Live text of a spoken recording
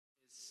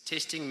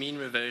Testing Mean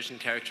Reversion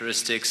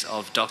Characteristics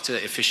of Doctor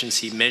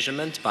Efficiency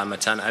Measurement by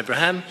Matan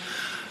Abraham.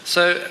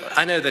 So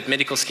I know that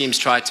medical schemes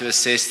try to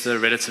assess the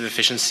relative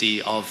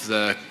efficiency of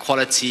the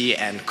quality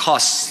and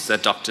costs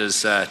that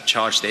doctors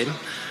charge them.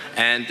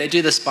 And they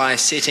do this by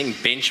setting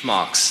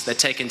benchmarks that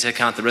take into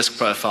account the risk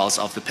profiles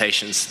of the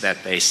patients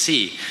that they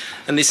see.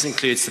 And this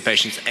includes the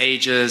patient's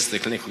ages, the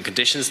clinical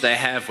conditions they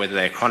have, whether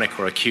they're chronic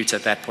or acute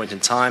at that point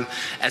in time,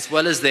 as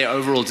well as their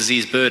overall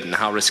disease burden,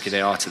 how risky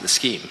they are to the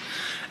scheme.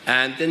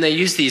 And then they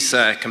use these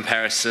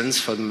comparisons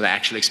from the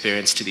actual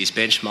experience to these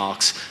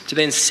benchmarks to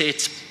then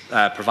set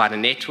provider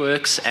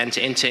networks and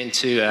to enter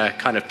into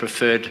kind of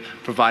preferred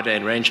provider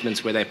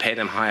arrangements where they pay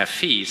them higher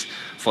fees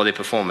for their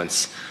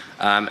performance,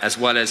 as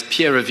well as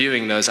peer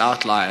reviewing those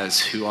outliers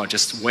who are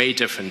just way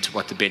different to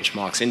what the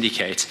benchmarks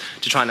indicate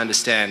to try and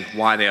understand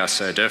why they are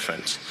so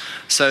different.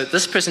 So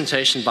this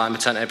presentation by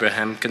Matan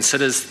Abraham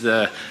considers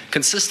the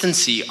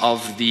consistency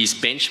of these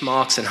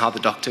benchmarks and how the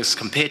doctors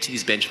compare to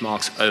these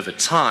benchmarks over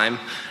time,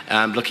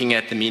 looking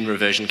at the mean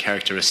reversion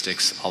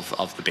characteristics of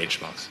the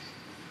benchmarks.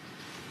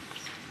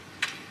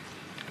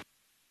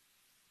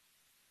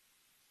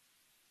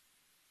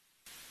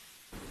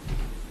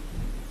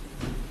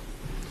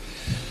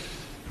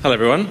 Hello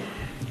everyone,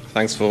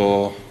 thanks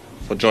for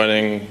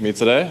joining me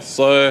today.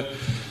 So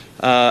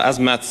as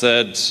Matt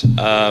said,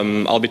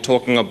 I'll be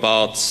talking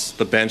about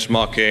the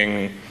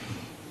benchmarking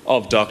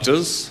of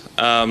doctors.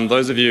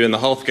 Those of you in the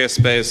healthcare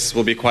space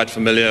will be quite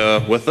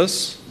familiar with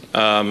this.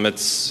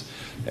 It's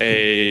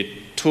a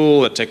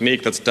tool, a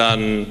technique that's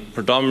done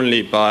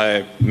predominantly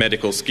by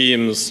medical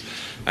schemes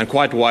and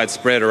quite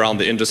widespread around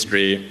the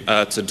industry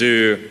to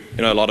do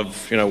a lot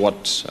of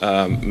what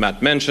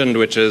Matt mentioned,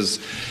 which is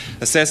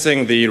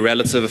assessing the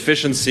relative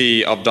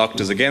efficiency of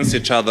doctors against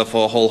each other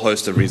for a whole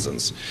host of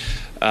reasons.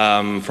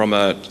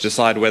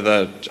 Decide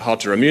how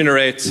to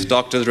remunerate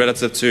doctors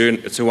relative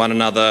to one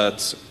another,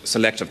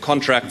 selective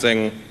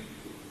contracting,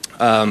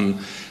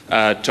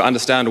 to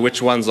understand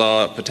which ones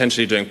are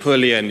potentially doing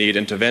poorly and need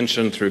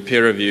intervention through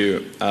peer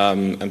review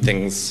and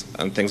things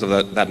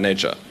of that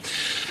nature.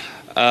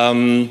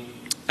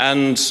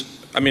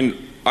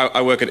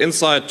 I work at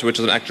Insight, which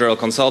is an actuarial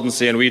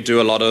consultancy, and we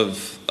do a lot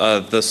of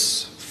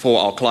this for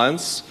our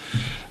clients.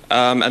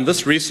 And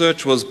this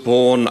research was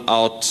born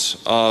out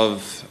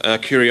of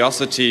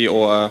curiosity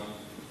or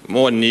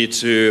more need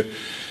to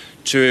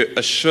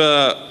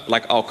assure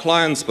our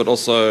clients, but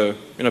also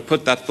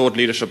put that thought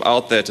leadership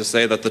out there to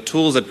say that the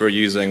tools that we're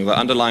using, the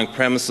underlying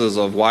premises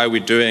of why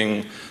we're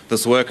doing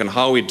this work and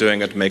how we're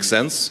doing it make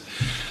sense,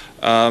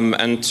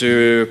 and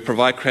to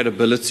provide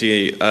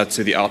credibility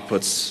to the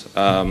outputs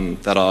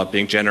that are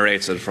being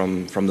generated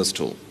from this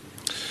tool.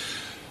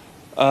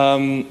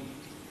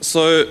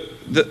 So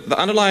the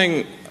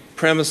underlying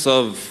premise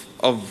of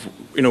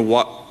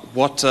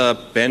what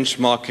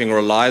benchmarking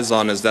relies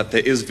on is that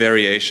there is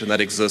variation that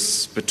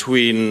exists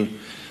between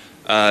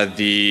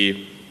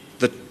the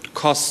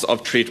costs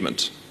of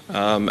treatment,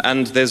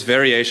 and there's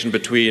variation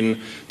between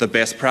the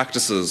best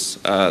practices,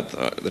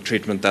 the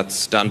treatment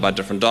that's done by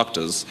different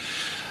doctors.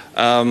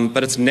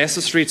 But it's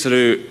necessary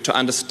to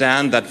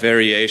understand that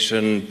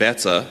variation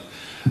better,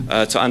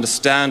 to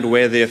understand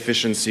where the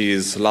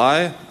efficiencies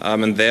lie,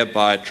 and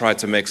thereby try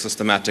to make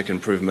systematic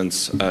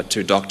improvements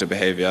to doctor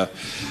behavior,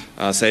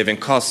 saving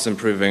costs,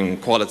 improving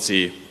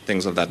quality,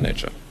 things of that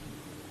nature.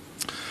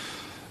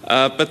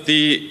 But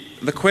the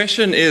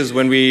question is,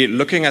 when we're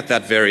looking at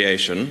that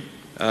variation,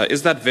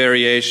 is that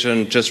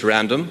variation just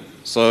random?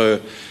 So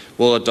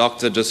will a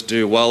doctor just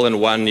do well in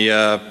one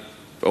year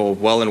or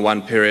well in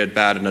one period,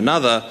 bad in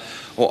another?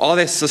 Or are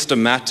there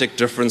systematic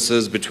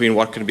differences between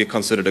what can be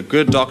considered a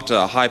good doctor,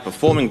 a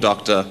high-performing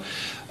doctor,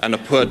 and a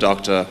poor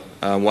doctor,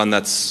 one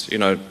that's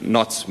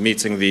not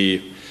meeting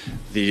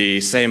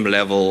the same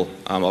level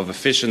of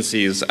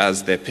efficiencies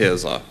as their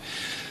peers are?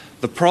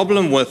 The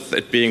problem with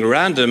it being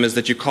random is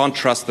that you can't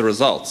trust the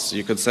results.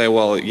 You could say,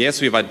 well, yes,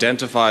 we've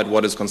identified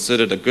what is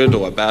considered a good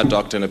or a bad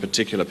doctor in a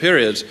particular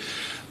period,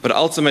 but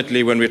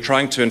ultimately when we're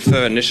trying to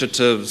infer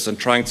initiatives and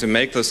trying to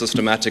make those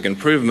systematic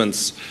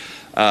improvements,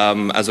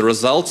 as a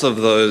result of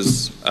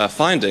those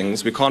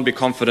findings, we can't be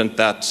confident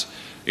that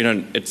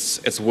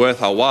it's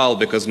worth our while,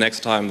 because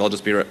next time they'll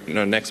just be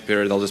next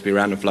period they'll just be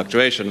random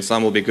fluctuations.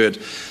 Some will be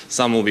good,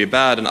 some will be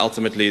bad, and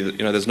ultimately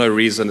there's no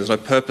reason, there's no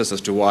purpose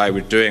as to why we're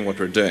doing what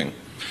we're doing.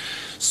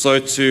 So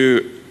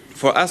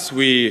for us,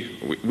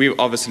 we've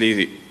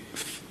obviously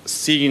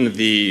seen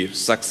the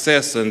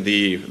success and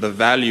the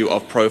value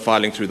of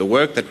profiling through the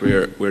work that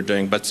we're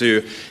doing, but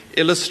to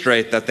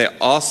illustrate that there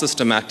are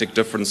systematic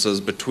differences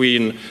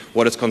between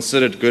what is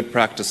considered good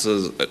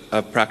practices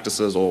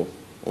or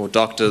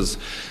doctors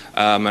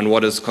and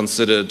what is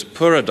considered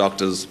poorer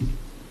doctors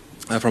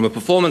from a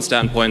performance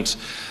standpoint,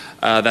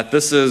 that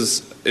this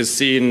is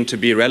seen to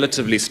be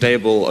relatively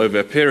stable over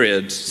a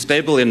period,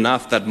 stable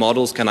enough that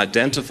models can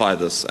identify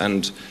this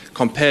and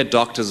compare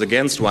doctors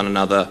against one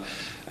another,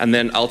 and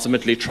then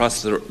ultimately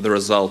trust the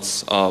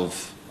results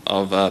of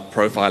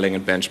profiling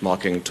and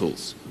benchmarking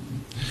tools.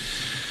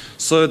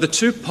 So the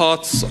two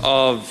parts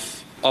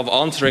of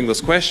answering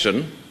this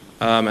question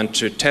and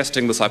to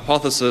testing this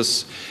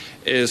hypothesis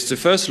is to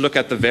first look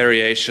at the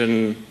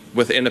variation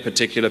within a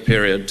particular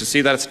period to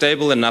see that it's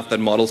stable enough that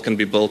models can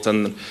be built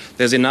and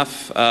there's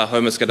enough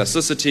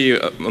homoscedasticity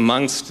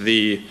amongst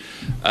the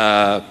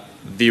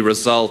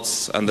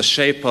results, and the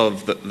shape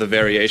of the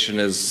variation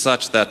is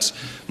such that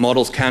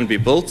models can be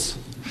built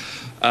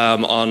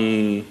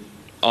on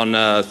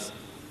a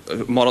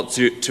model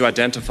to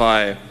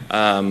identify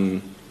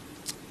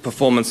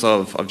performance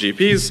of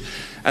GPs,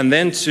 and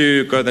then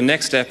to go the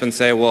next step and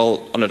say,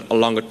 well, on a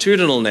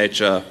longitudinal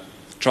nature,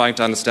 trying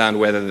to understand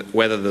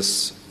whether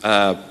this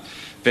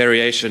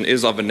variation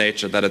is of a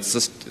nature that it's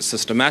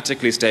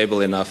systematically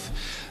stable enough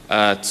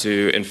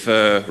to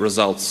infer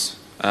results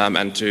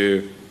and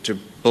to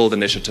build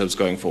initiatives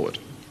going forward.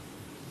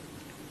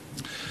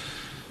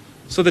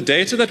 So the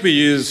data that we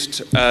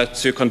used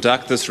to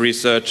conduct this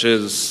research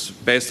is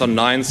based on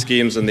 9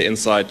 schemes in the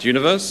InSight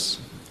universe.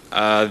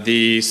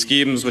 The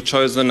schemes were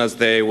chosen as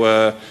they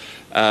were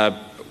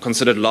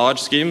considered large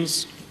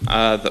schemes,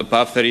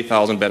 above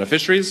 30,000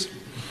 beneficiaries.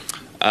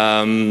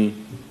 And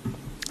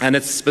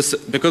it's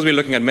because we're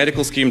looking at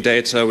medical scheme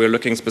data, we're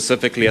looking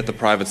specifically at the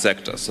private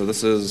sector. So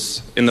this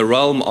is in the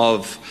realm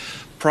of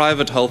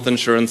private health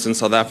insurance in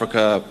South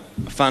Africa,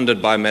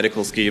 funded by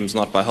medical schemes,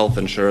 not by health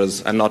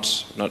insurers, and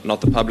not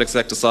the public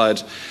sector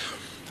side.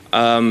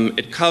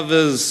 It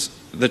covers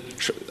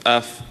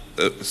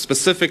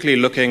specifically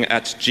looking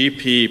at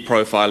GP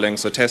profiling,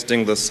 so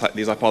testing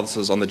these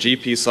hypotheses on the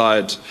GP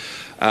side,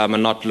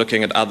 and not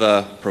looking at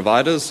other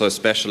providers, so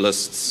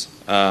specialists,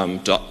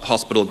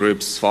 hospital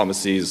groups,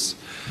 pharmacies,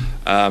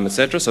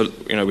 etc. So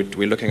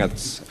we're looking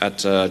at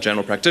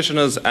general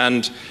practitioners,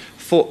 and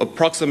for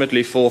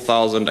approximately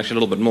 4,000, actually a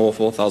little bit more,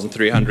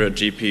 4,300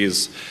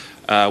 GPs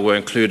were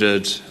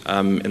included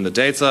in the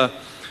data.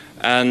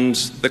 And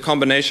the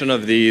combination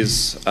of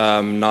these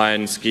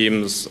 9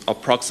 schemes,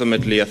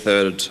 approximately a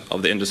third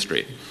of the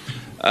industry.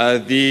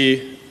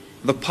 The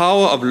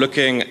power of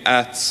looking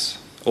at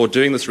or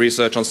doing this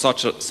research on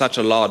such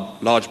a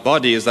large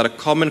body is that a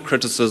common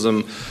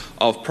criticism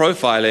of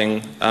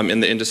profiling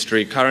in the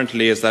industry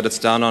currently is that it's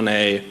done on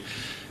a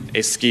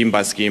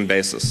scheme-by-scheme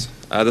basis.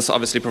 This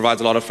obviously provides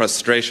a lot of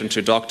frustration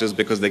to doctors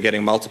because they're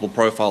getting multiple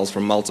profiles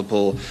from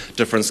multiple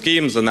different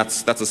schemes, and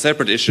that's a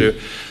separate issue.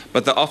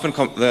 But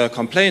the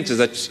complaint is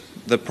that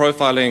the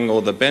profiling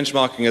or the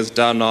benchmarking is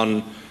done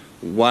on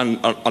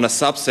a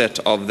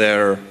subset of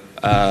their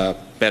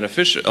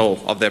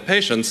of their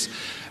patients,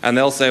 and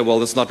they'll say, well,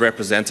 this is not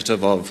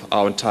representative of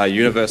our entire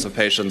universe of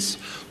patients.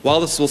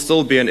 While this will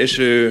still be an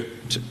issue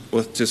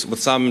with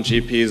some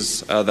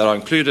GPs that are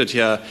included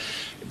here,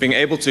 being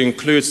able to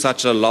include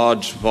such a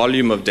large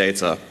volume of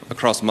data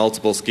across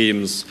multiple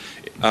schemes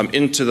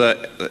into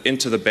the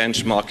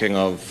benchmarking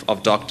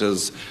of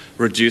doctors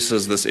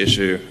reduces this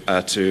issue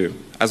to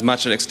as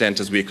much an extent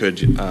as we could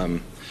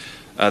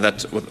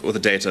with the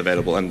data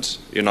available, and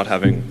you're not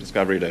having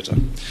discovery data.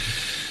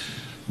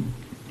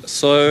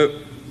 So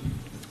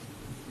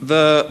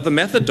the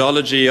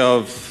methodology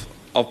of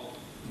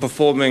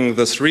performing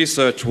this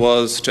research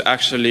was to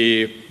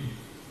actually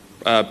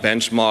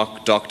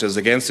benchmark doctors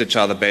against each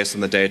other based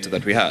on the data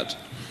that we had.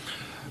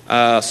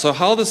 So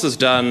how this is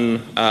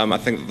done, I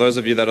think those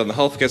of you that are in the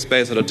healthcare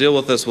space that deal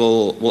with this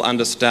will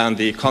understand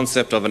the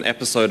concept of an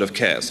episode of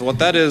care. So what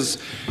that is,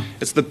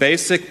 it's the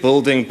basic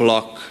building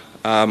block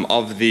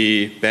of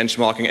the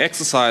benchmarking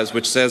exercise,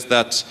 which says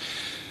that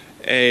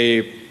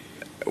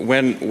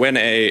when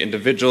a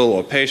individual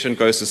or patient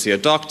goes to see a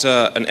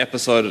doctor, an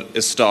episode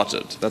is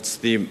started. That's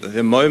the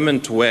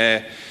moment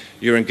where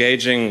you're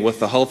engaging with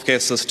the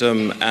healthcare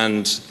system,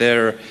 and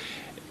there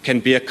can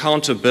be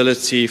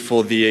accountability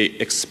for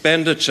the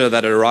expenditure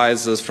that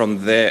arises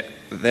from there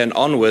then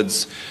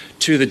onwards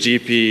to the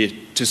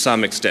GP to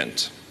some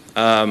extent.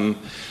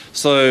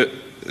 So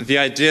the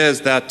idea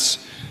is that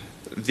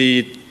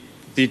the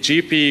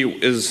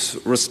GP is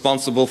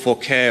responsible for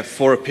care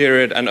for a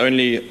period, and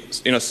only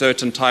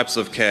certain types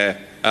of care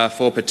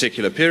for a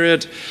particular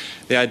period.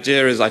 The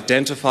idea is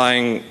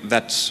identifying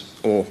that,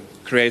 or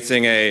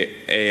creating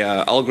a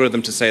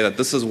algorithm to say that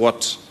this is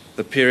what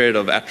the period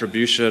of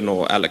attribution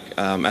or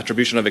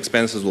attribution of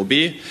expenses will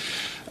be,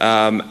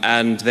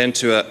 and then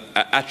to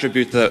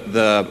attribute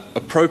the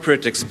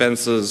appropriate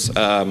expenses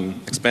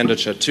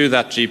expenditure to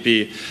that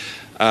GP.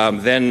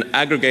 Then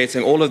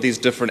aggregating all of these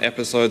different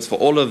episodes for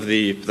all of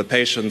the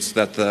patients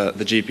that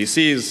the GP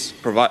sees,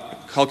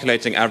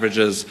 calculating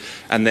averages,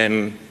 and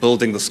then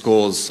building the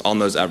scores on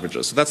those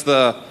averages. So that's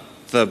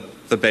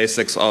the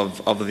basics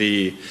of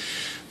the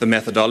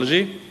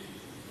methodology.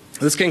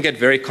 This can get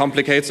very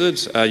complicated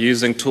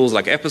using tools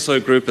like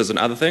episode groupers and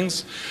other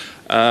things.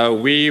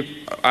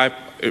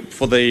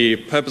 For the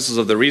purposes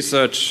of the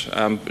research,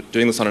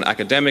 doing this on an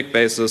academic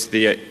basis,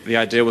 the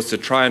idea was to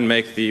try and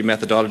make the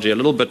methodology a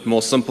little bit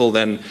more simple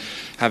than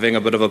having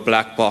a bit of a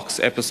black box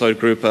episode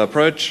grouper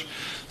approach.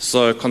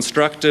 So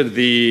constructed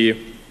the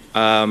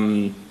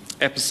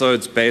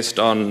episodes based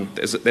on,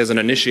 there's an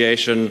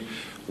initiation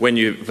when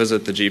you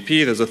visit the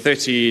GP, there's a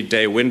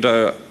 30-day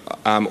window,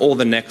 or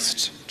the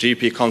next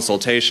GP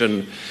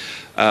consultation,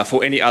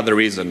 for any other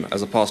reason,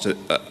 as opposed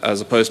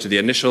to the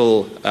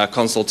initial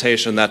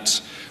consultation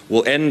that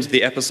will end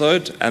the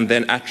episode and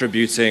then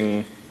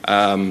attributing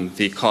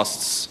the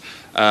costs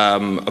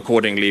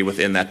accordingly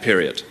within that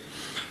period.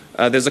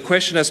 There's a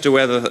question as to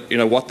whether,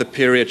 what the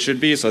period should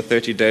be, so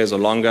 30 days or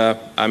longer.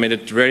 I mean,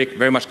 it very,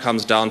 very much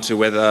comes down to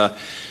whether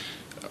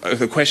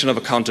the question of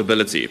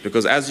accountability,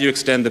 because as you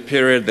extend the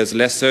period, there's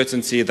less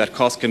certainty that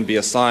costs can be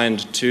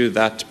assigned to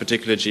that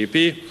particular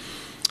GP.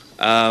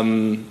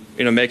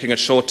 Making it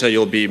shorter,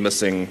 you'll be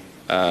missing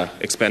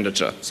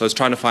expenditure. So it's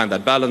trying to find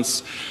that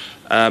balance.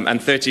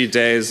 And 30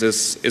 days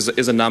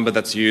is a number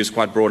that's used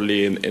quite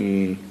broadly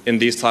in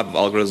these type of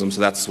algorithms, so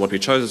that's what we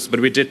chose.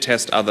 But we did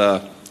test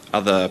other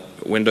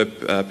window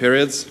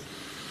periods.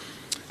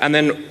 And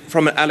then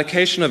from an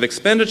allocation of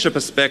expenditure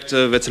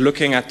perspective, it's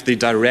looking at the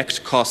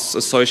direct costs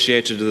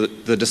associated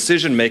with the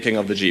decision-making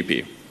of the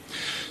GP.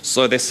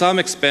 So there's some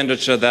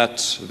expenditure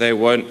that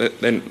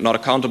they're not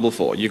accountable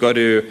for. You go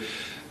to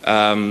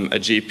a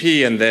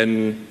GP and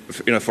then,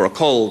 for a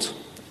cold,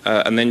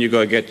 and then you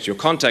go get your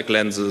contact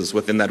lenses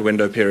within that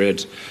window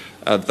period.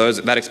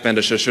 That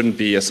expenditure shouldn't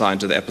be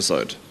assigned to the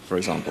episode, for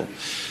example.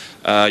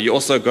 You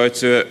also go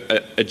to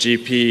a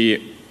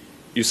GP,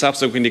 you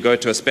subsequently go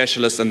to a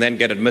specialist and then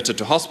get admitted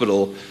to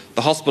hospital.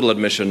 The hospital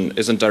admission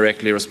isn't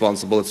directly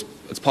responsible.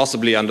 It's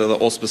possibly under the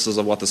auspices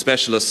of what the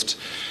specialist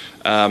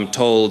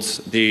told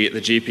the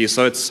GP.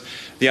 So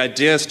the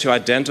idea is to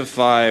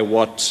identify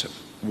what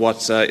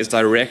is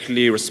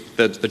directly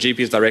the GP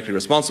is directly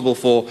responsible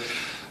for.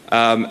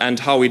 And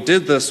how we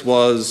did this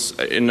was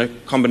in a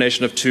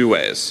combination of two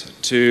ways: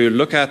 to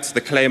look at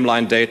the claim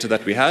line data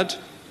that we had,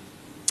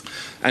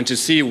 and to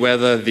see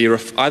whether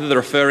either the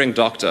referring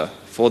doctor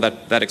for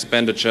that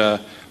expenditure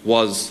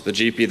was the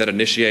GP that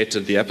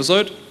initiated the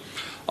episode.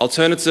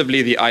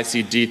 Alternatively, the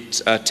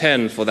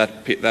ICD-10 for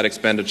that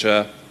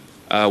expenditure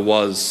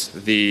was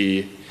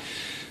the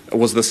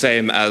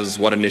same as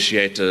what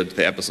initiated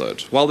the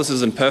episode. While this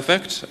is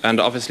imperfect and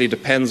obviously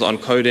depends on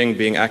coding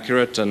being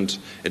accurate, and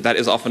that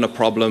is often a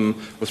problem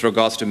with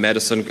regards to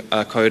medicine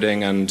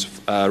coding and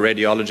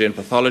radiology and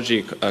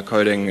pathology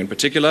coding in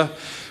particular,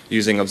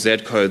 using of Z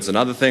codes and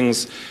other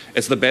things,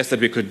 it's the best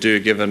that we could do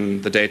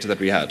given the data that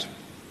we had.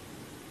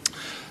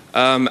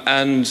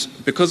 And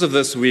because of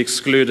this, we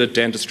excluded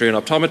dentistry and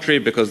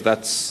optometry because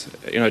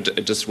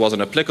it just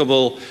wasn't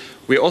applicable.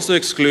 We also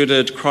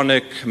excluded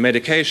chronic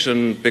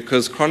medication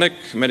because chronic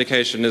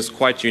medication is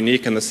quite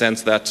unique in the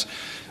sense that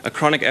a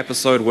chronic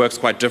episode works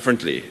quite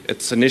differently.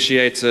 It's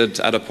initiated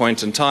at a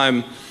point in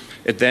time.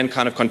 It then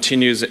kind of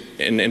continues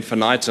in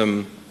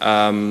infinitum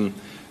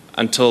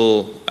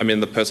until,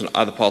 the person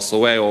either passes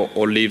away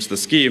or leaves the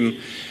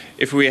scheme.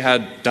 If we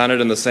had done it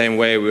in the same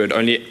way, we would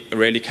only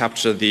really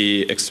capture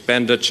the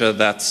expenditure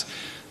that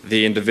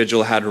the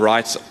individual had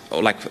rights,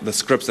 or like the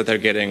scripts that they're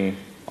getting,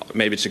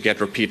 maybe to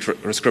get repeat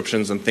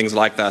prescriptions and things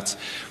like that.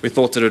 We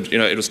thought that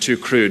it was too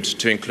crude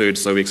to include,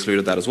 so we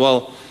excluded that as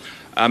well.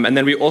 And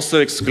then we also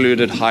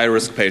excluded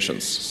high-risk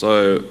patients.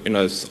 So,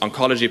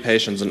 oncology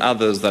patients and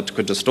others that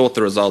could distort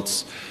the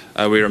results,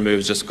 we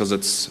removed just because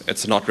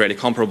it's not really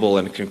comparable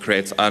and it can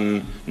create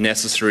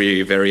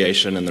unnecessary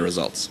variation in the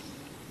results.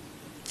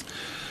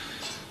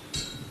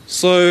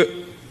 So,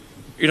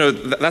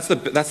 that's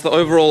the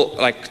overall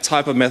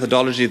type of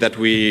methodology that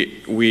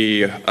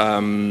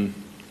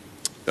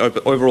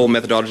overall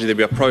methodology that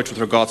we approach with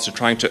regards to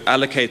trying to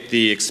allocate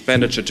the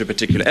expenditure to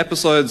particular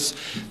episodes.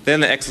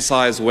 Then the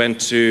exercise went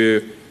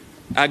to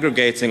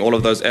aggregating all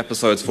of those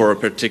episodes for a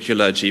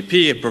particular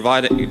GP,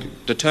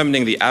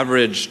 determining the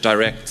average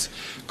direct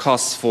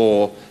costs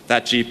for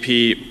that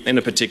GP in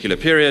a particular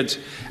period,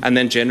 and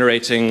then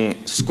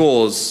generating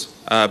scores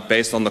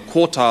based on the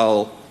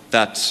quartile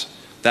that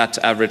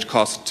average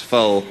cost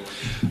fell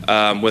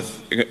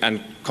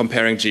and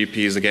comparing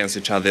GPs against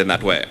each other in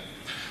that way.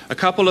 A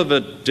couple of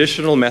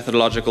additional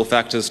methodological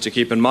factors to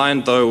keep in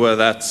mind, though, were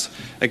that,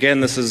 again,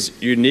 this is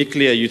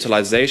uniquely a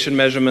utilization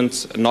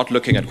measurement, not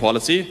looking at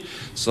quality.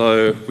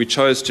 So we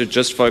chose to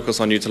just focus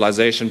on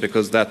utilization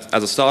because that,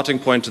 as a starting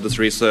point to this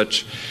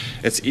research,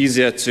 it's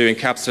easier to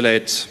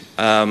encapsulate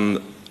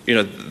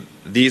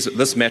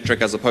this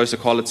metric as opposed to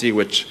quality,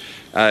 which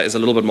is a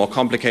little bit more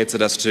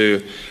complicated as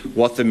to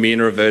what the mean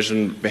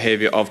reversion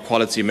behavior of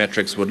quality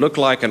metrics would look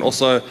like, and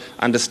also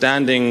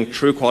understanding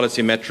true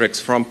quality metrics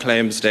from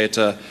claims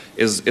data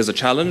is a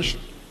challenge.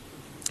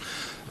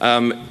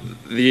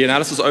 The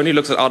analysis only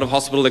looks at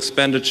out-of-hospital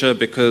expenditure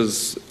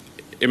because,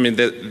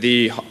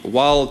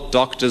 while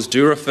doctors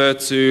do refer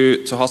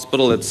to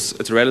hospital,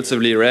 it's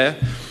relatively rare.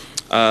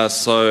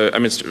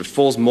 It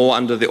falls more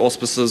under the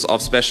auspices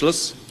of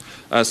specialists.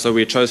 So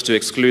we chose to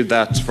exclude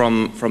that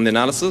from the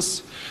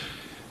analysis.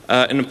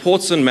 An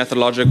important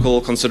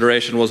methodological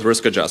consideration was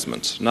risk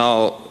adjustment.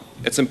 Now,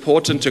 it's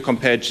important to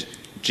compare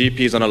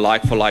GPs on a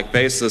like-for-like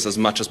basis as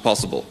much as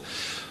possible,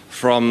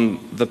 from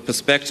the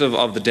perspective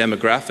of the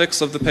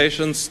demographics of the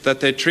patients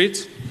that they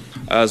treat,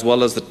 as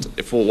well as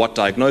for what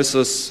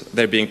diagnosis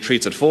they're being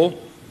treated for.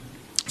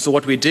 So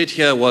what we did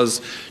here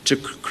was to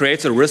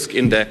create a risk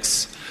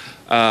index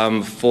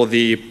for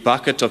the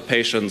bucket of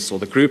patients or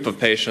the group of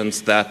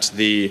patients that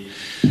the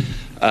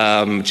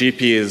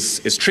GP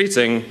is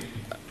treating,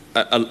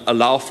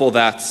 allow for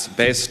that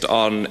based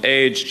on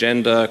age,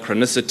 gender,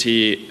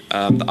 chronicity,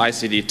 the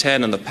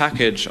ICD-10 and the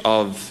package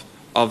of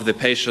the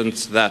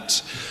patients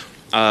that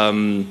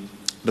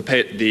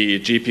the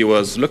GP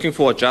was looking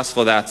for, just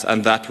for that,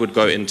 and that would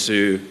go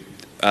into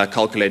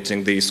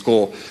calculating the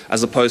score,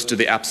 as opposed to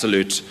the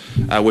absolute,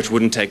 which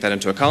wouldn't take that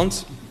into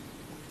account.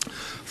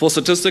 For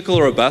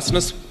statistical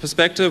robustness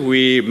perspective,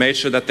 we made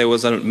sure that there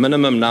was a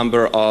minimum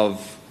number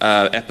of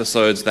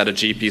episodes that a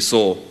GP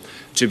saw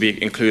to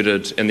be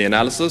included in the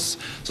analysis.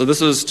 So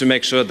this is to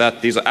make sure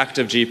that these are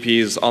active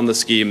GPs on the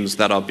schemes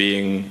that are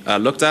being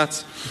looked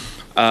at.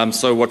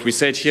 So what we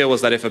said here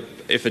was that if a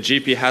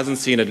GP hasn't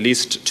seen at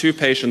least 2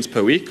 patients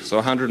per week, so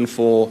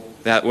 104,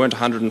 there weren't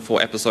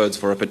 104 episodes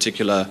for a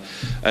particular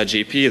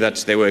GP, that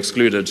they were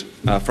excluded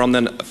from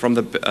the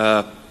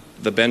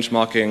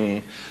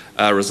benchmarking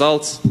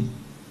results.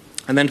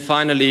 And then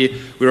finally,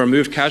 we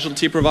removed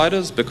casualty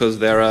providers because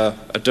they're a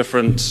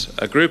different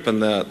group,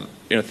 and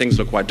things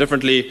look quite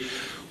differently.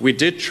 We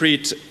did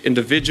treat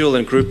individual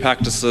and group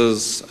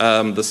practices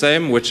the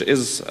same, which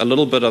is a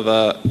little bit of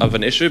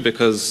an issue,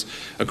 because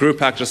group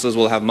practices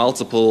will have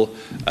multiple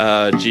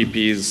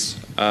GPs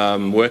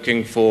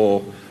working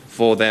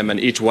for them, and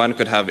each one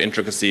could have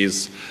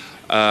intricacies.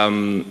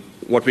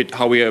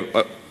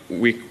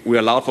 We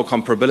allowed for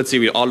comparability.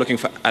 We are looking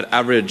at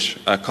average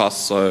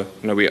costs, so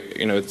it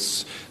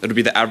would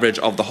be the average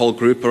of the whole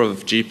group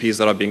of GPs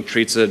that are being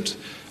treated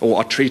or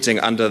are treating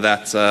under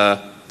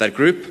that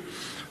group.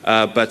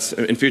 But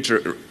in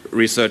future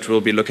research, we'll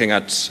be looking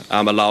at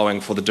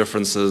allowing for the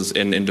differences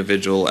in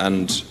individual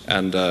and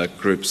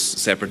groups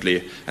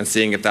separately, and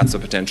seeing if that's a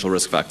potential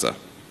risk factor.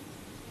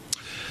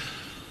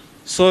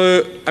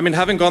 So,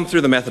 having gone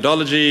through the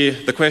methodology,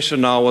 the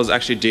question now was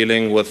actually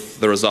dealing with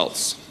the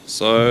results.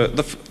 So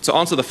to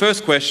answer the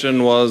first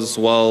question was,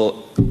 well,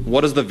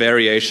 what does the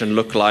variation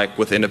look like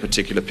within a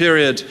particular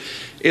period?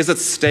 Is it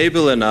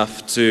stable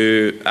enough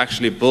to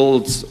actually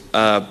build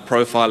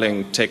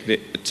profiling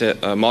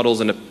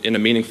models in a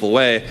meaningful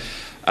way,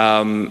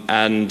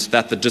 and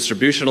that the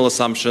distributional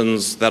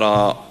assumptions that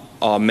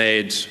are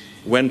made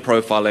when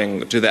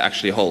profiling, do they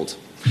actually hold?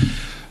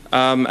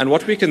 And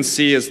what we can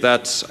see is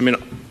that,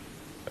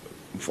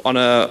 on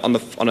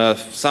a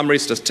summary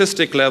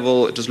statistic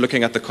level, just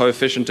looking at the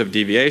coefficient of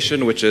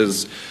deviation, which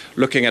is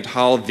looking at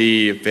how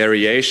the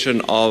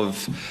variation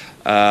of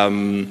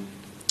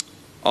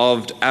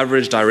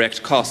average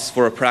direct costs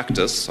for a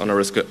practice on a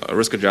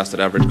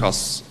risk-adjusted average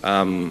costs,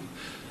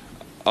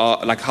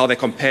 like how they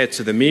compare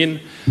to the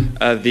mean.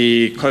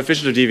 The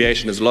coefficient of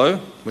deviation is low,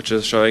 which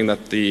is showing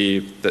that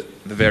the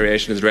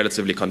variation is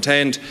relatively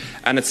contained,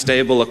 and it's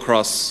stable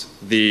across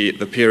the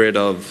period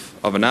of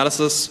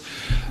analysis.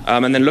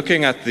 And then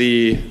looking at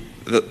the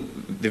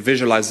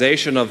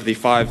visualization of the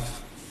five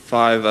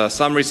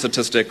summary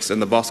statistics in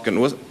the box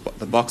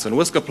and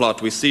whisker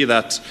plot, we see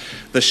that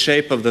the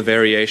shape of the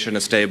variation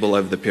is stable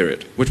over the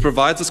period, which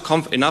provides us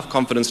enough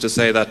confidence to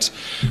say that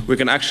we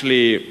can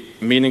actually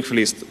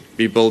meaningfully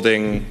be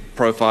building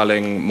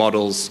profiling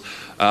models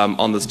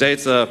on this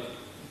data,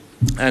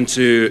 and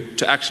to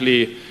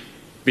actually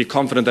be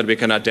confident that we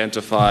can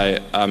identify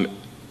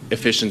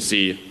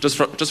efficiency this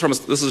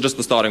is just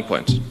the starting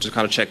point, to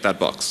kind of check that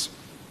box.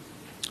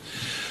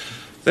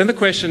 Then the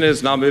question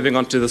is now moving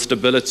on to the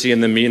stability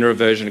and the mean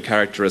reversion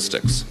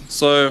characteristics.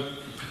 So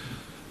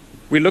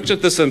we looked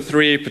at this in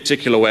 3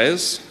 particular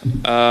ways.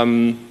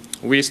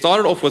 We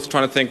started off with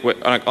trying to think,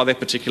 are there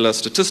particular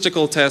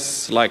statistical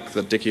tests like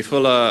the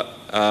Dickey-Fuller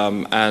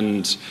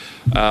and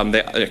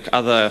the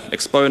other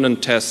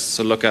exponent tests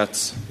to look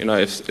at,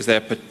 is there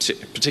a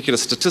particular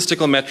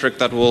statistical metric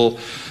that will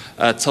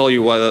tell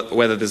you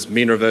whether there's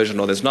mean reversion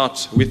or there's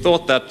not. We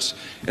thought that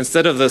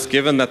instead of this,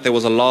 given that there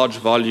was a large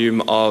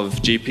volume of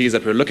GPs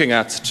that we're looking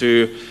at,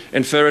 to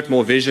infer it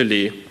more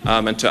visually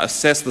and to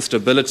assess the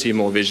stability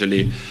more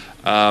visually,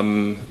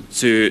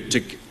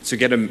 to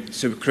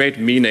create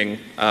meaning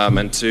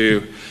and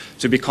to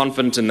be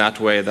confident in that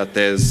way that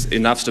there's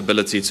enough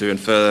stability to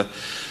infer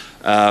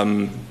a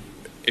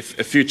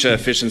future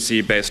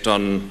efficiency based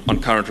on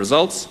current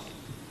results.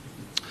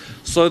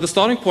 So the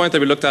starting point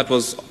that we looked at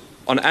was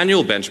on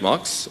annual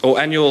benchmarks or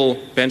annual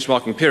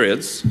benchmarking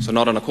periods, so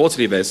not on a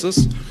quarterly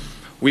basis.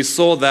 We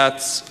saw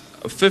that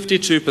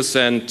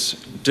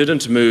 52%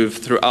 didn't move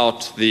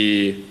throughout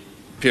the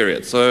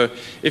period. So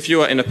if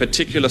you are in a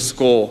particular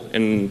score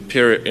in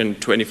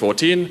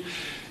 2014,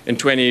 in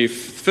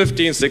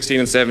 2015, 16,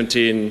 and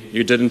 17,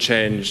 you didn't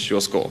change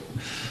your score.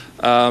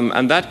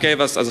 And that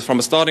gave us, from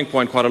a starting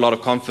point, quite a lot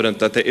of confidence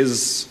that there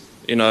is,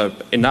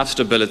 enough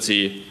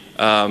stability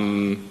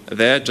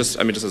there. Just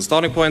as a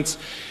starting point.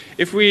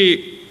 If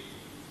we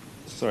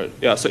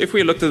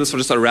looked at this for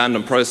just a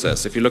random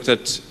process, if you looked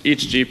at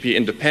each GP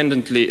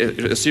independently,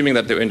 assuming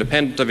that they were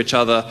independent of each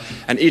other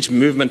and each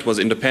movement was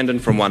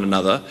independent from one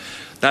another,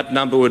 that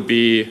number would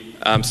be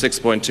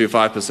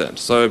 6.25%.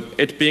 So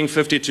it being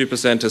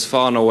 52% is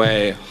far and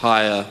away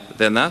higher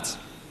than that.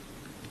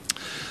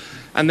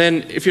 And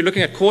then if you're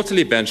looking at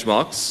quarterly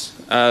benchmarks,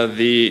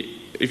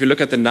 if you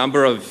look at the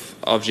number of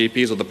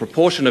GPs or the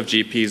proportion of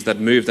GPs that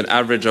moved an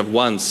average of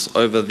once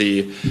over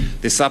the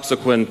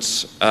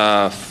subsequent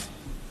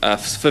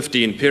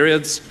 15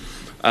 periods,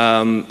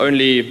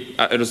 only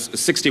it was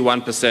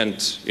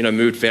 61%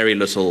 moved very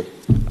little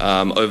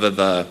over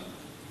the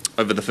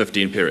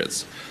 15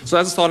 periods. So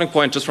as a starting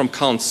point, just from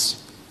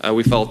counts,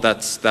 we felt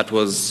that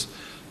was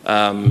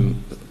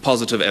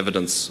positive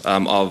evidence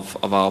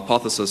of our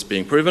hypothesis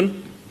being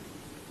proven.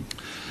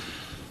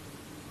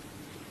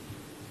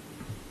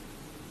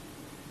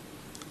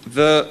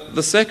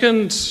 The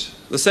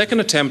second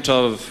attempt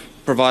of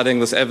providing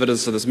this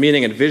evidence of this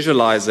meaning and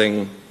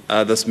visualizing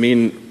this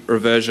mean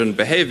reversion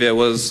behavior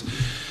was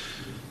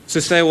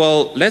to say,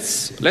 well,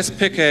 let's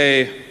pick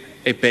a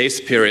base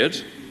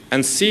period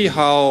and see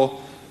how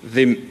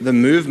the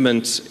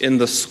movement in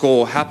the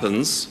score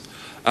happens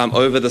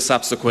over the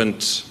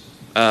subsequent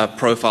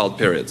profiled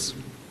periods.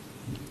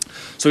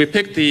 So we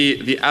picked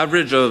the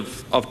average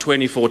of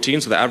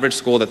 2014, so the average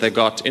score that they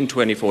got in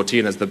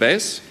 2014 as the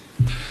base,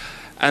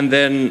 and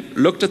then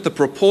looked at the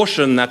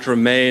proportion that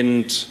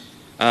remained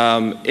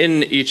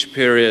in each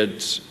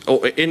period,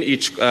 or in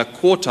each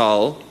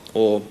quartile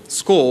or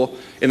score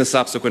in the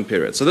subsequent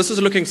period. So this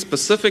is looking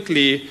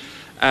specifically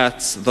at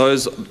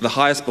the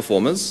highest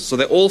performers. So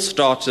they all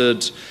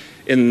started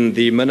in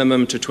the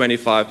minimum to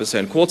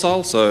 25%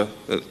 quartile, so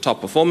the top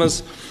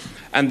performers,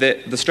 and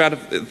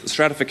the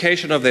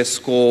stratification of their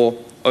score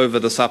over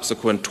the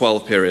subsequent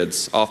 12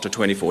 periods after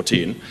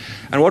 2014.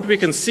 And what we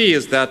can see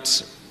is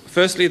that,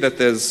 firstly, that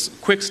there's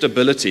quick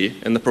stability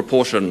in the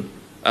proportion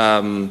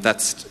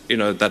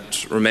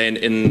that remain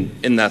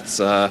in that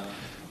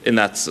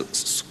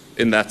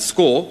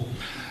score,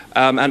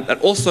 and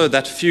also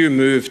that few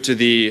move to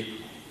the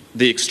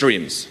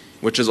extremes,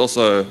 which is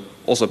also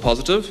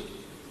positive.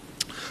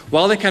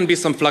 While there can be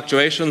some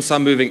fluctuation,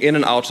 some moving in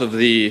and out of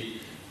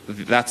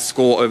that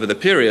score over the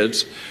period,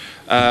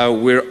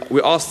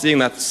 we are seeing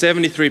that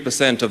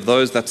 73% of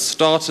those that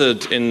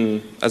started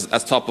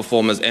as top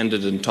performers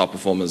ended in top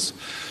performers.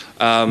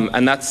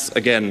 And that's,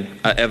 again,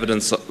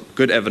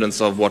 good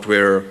evidence of what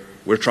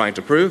we're trying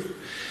to prove.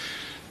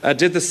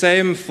 Did the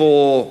same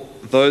for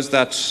those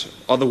that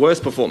are the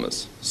worst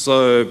performers.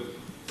 So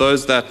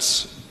those that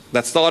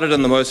started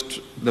in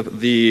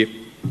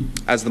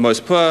as the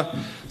most poor,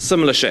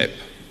 similar shape.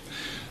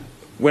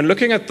 When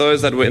looking at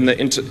those that were in the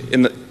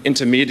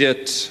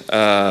intermediate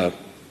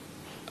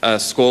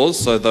scores,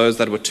 so those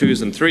that were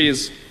 2s and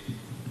 3s,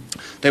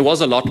 there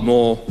was a lot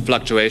more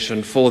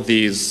fluctuation for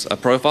these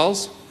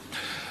profiles.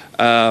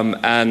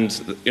 And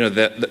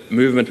the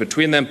movement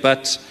between them,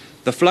 but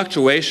the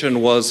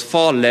fluctuation was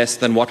far less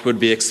than what would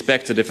be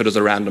expected if it was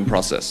a random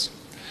process.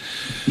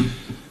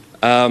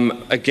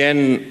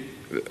 Again,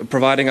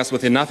 providing us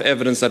with enough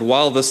evidence that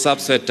while this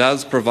subset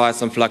does provide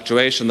some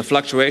fluctuation, the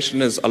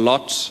fluctuation is a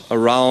lot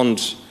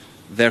around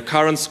their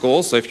current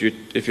score. So if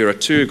you're a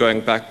 2, go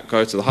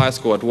to the highest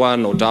score at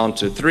 1 or down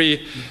to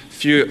 3,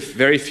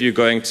 very few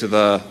going to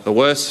the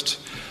worst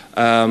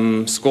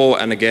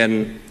score, and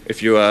again,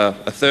 if you are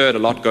a 3rd, a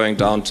lot going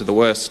down to the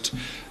worst,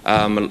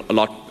 a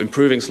lot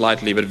improving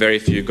slightly, but very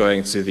few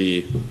going to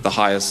the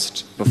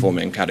highest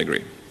performing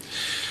category.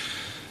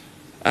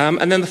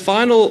 And then the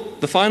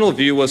final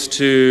view was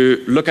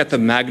to look at the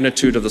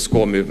magnitude of the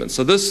score movement.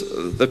 So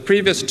the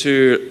previous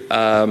two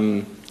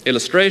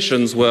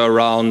illustrations were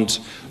around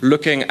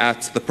looking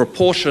at the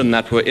proportion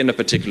that were in a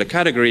particular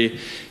category.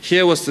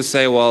 Here was to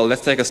say, well,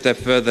 let's take a step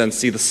further and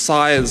see the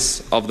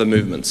size of the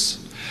movements.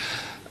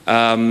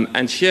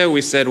 And here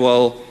we said,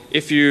 well,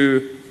 if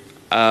you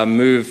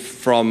move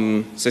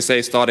from,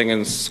 say, starting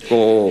in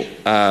score,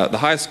 the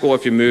highest score,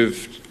 if you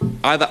move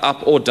either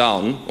up or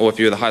down, or if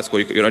you're the highest score,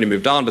 you can only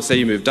move down, but say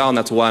you move down,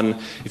 that's 1.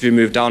 If you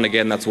move down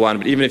again, that's 1.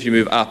 But even if you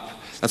move up,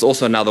 that's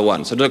also another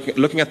 1. So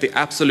looking at the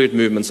absolute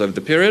movements over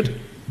the period.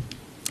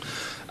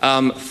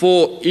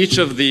 For each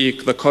of the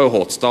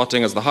cohorts,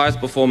 starting as the highest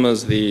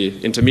performers, the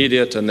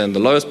intermediate, and then the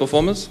lowest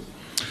performers.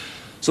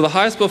 So the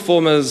highest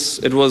performers,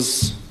 it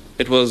was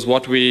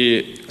what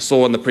we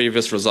saw in the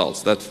previous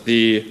results, that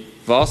the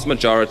vast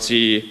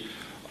majority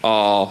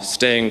are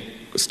staying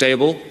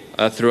stable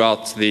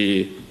throughout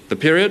the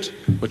period,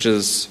 which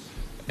is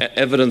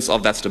evidence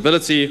of that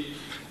stability.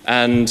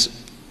 And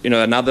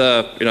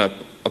another,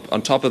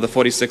 on top of the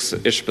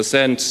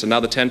 46-ish%,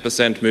 another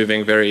 10%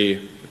 moving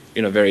very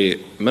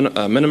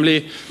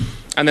minimally.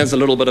 And there's a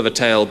little bit of a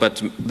tail,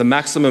 but the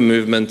maximum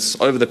movements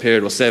over the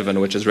period was 7,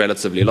 which is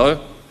relatively low.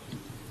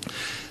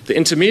 The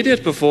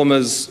intermediate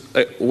performers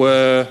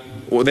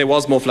there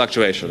was more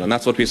fluctuation, and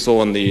that's what we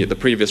saw in the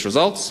previous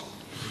results.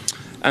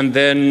 And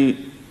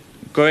then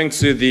going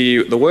to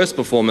the worst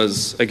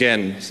performers,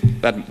 again,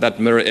 that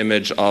mirror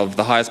image of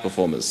the highest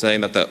performers,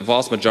 saying that the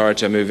vast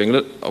majority are moving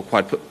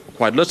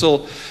quite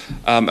little,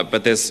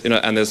 but there's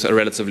a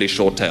relatively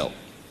short tail.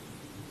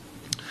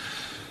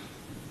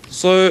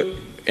 So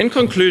in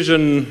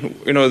conclusion,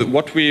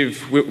 what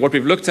we've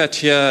looked at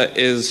here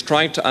is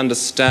trying to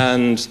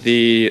understand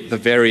the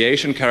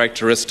variation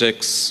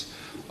characteristics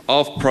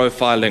of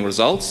profiling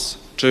results,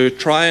 to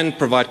try and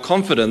provide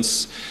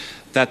confidence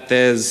that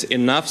there's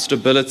enough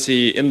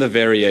stability in the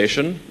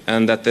variation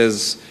and that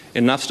there's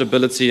enough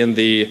stability in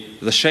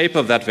the shape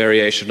of that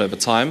variation over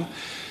time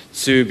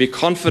to be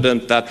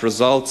confident that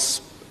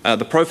results,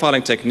 the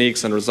profiling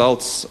techniques and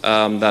results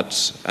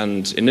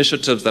and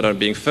initiatives that are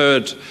being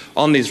furred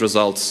on these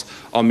results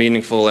are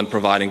meaningful and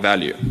providing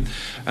value.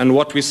 And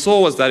what we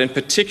saw was that in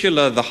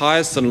particular, the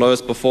highest and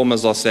lowest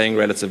performers are staying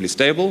relatively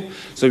stable.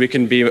 So we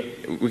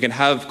can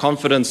have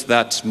confidence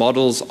that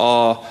models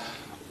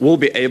will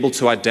be able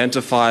to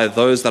identify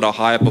those that are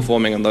higher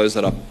performing and those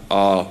that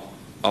are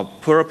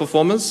poorer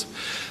performers,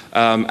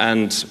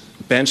 and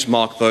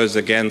benchmark those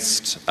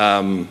against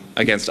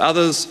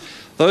others.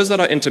 Those that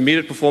are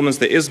intermediate performance,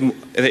 there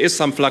is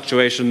some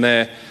fluctuation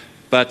there,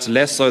 but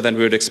less so than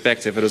we would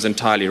expect if it was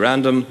entirely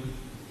random.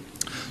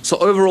 So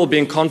overall,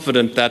 being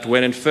confident that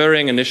when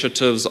inferring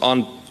initiatives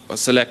on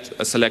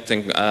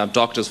selecting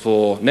doctors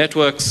for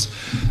networks,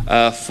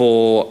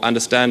 for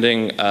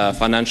understanding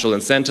financial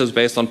incentives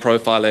based on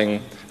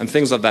profiling and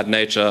things of that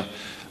nature,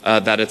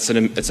 that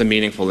it's a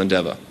meaningful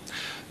endeavor.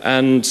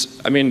 And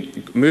I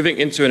mean, moving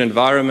into an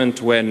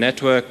environment where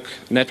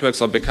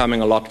networks are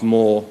becoming a lot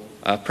more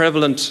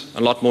prevalent,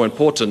 a lot more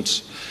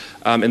important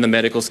in the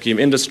medical scheme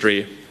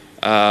industry,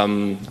 I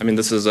mean,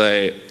 this is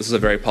a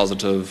very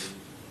positive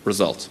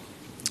result.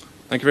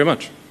 Thank you very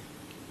much.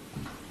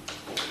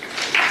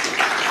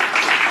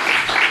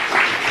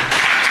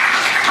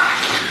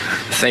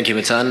 Thank you,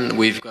 Matan.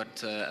 We've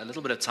got a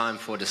little bit of time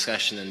for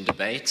discussion and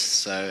debate.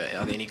 So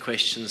are there any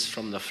questions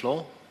from the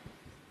floor?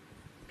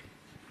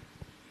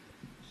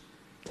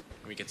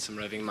 Can we get some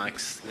roving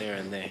mics there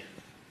and there?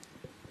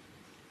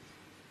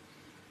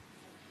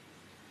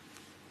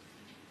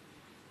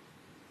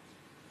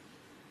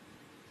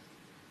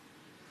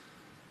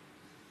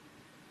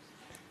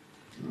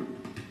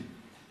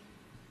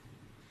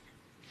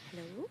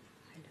 Hello.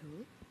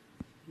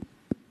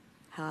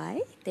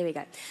 Hi, there we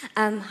go.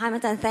 Hi,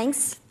 Matan,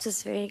 thanks.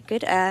 Just very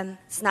good.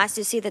 It's nice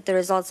to see that the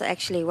results are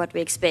actually what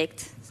we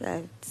expect.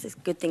 So it's a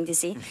good thing to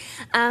see.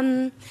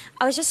 I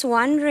was just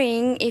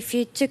wondering if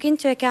you took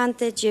into account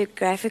the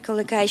geographical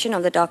location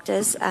of the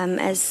doctors,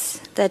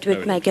 as that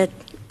would make it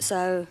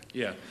so.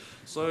 Yeah.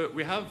 So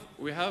we have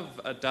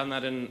done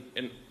that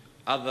in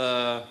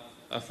other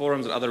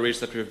forums and other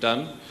research that we've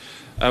done.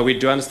 We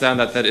do understand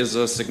that that is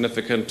a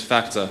significant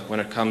factor when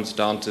it comes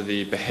down to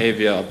the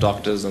behavior of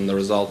doctors and the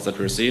results that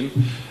we're seeing.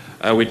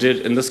 We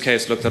did, in this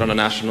case, looked at on a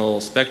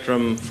national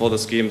spectrum for the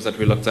schemes that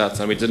we looked at,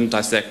 and we didn't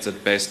dissect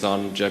it based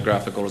on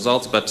geographical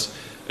results, but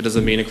it is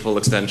a meaningful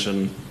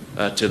extension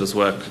to this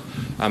work,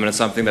 and it's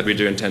something that we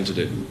do intend to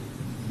do.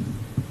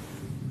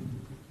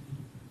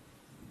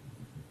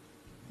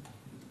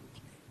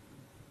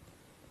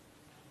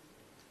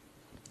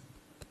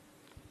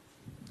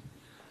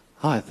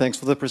 Hi, thanks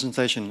for the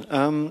presentation.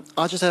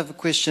 I just have a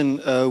question.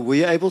 Were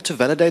you able to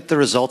validate the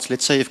results?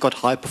 Let's say you've got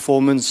high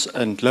performance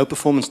and low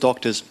performance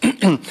doctors,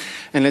 and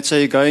let's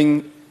say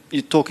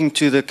you're talking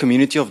to the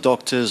community of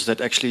doctors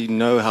that actually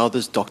know how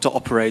this doctor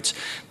operates,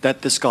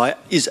 that this guy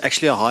is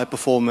actually a high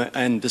performer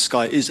and this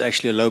guy is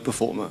actually a low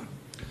performer.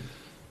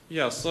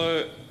 Yeah,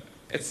 so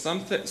it's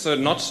something. So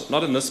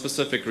not in this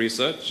specific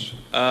research.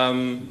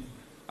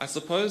 I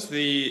suppose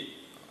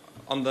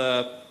on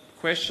the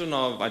question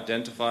of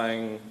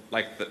identifying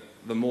like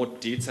the more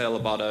detail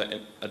about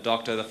a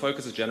doctor, the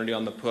focus is generally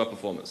on the poor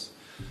performers.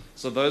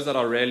 So those that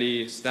are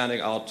really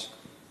standing out,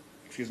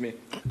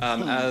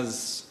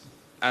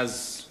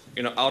 as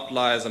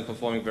outliers and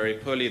performing very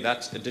poorly,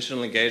 that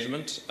additional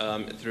engagement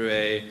through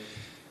a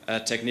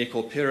technique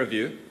called peer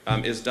review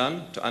is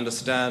done to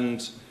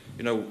understand,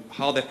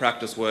 how their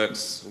practice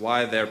works,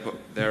 why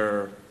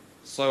they're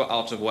so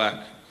out of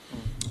whack,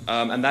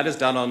 and that is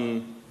done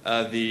on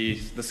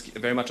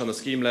very much on the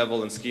scheme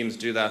level, and schemes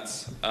do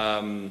that.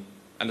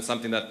 And it's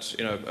something that,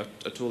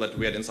 a tool that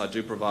we at Insight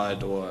do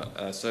provide, or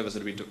a service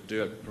that we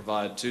do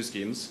provide to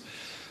schemes.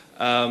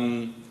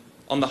 On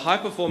the high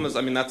performers,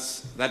 I mean,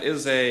 that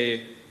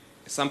is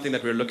something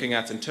that we're looking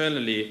at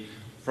internally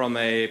from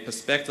a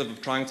perspective of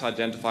trying to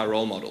identify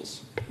role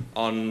models,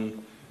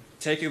 on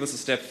taking this a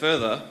step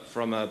further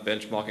from a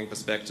benchmarking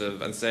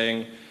perspective and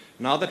saying,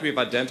 now that we've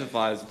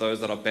identified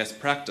those that are best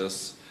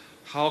practice,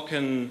 how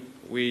can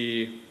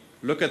we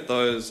look at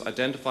those,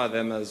 identify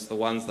them as the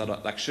ones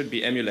that should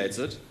be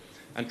emulated,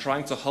 and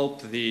trying to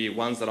help the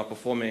ones that are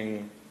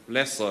performing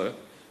less so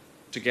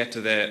to get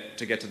to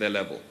their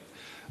level.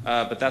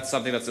 But that's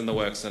something that's in the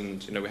works,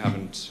 and we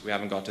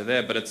haven't got to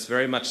there. But it's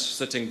very much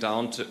sitting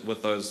down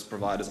with those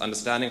providers,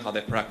 understanding how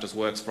their practice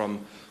works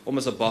from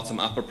almost a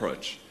bottom-up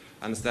approach,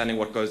 understanding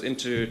what goes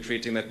into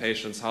treating their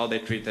patients, how they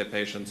treat their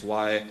patients,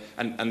 why,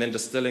 and then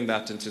distilling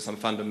that into some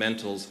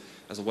fundamentals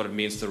as to what it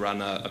means to run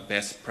a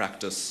best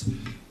practice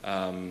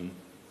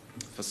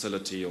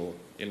facility or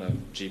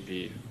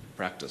GP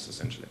practice,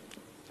 essentially.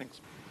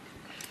 Thanks.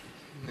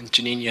 And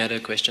Janine, you had a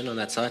question on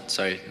that side?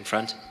 Sorry, in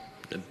front.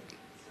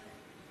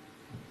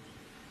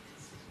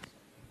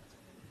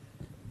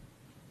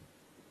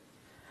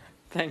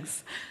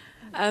 Thanks.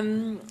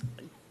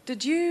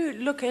 Did you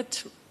look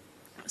at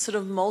sort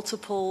of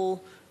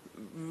multiple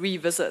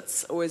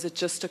revisits, or is it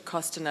just a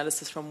cost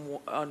analysis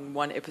on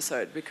one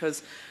episode?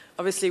 Because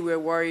obviously we're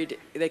worried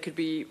they could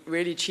be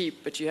really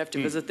cheap, but you have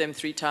to visit them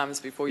 3 times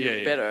before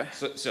you're better.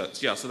 So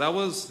that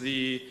was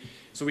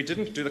so we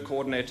didn't do the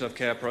coordinator of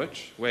care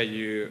approach, where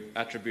you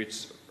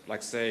attribute,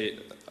 like say,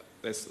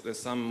 there's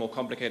some more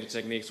complicated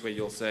techniques where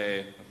you'll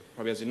say,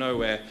 probably as you know,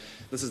 where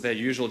this is their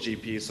usual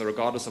GP, so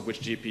regardless of which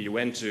GP you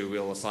went to,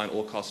 we'll assign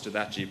all costs to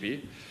that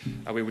GP.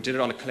 We did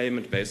it on a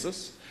claimant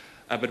basis,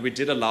 but we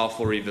did allow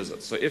for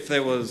revisits. So if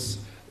there was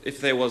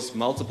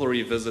multiple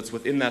revisits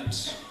within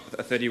that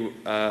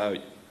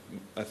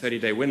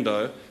 30-day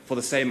window for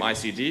the same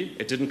ICD,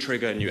 it didn't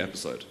trigger a new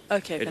episode.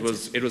 Okay, it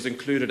was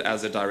included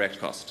as a direct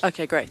cost.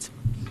 Okay, great.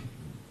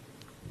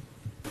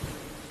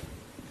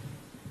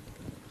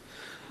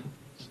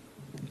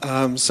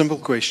 Simple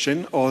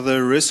question. Are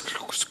the risk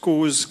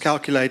scores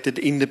calculated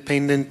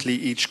independently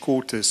each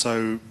quarter,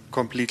 so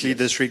completely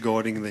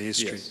disregarding the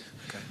history? Yes.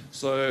 Okay.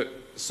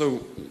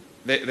 So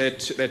there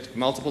are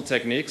multiple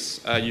techniques.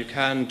 You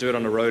can do it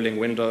on a rolling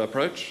window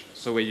approach,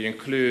 so where you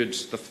include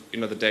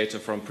the data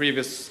from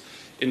previous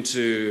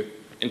into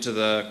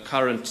the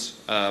current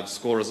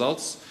score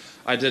results.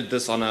 I did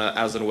this on a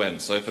as and when.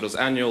 So if it was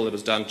annual, it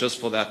was done just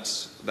for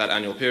that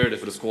annual period.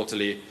 If it was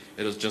quarterly,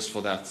 it was just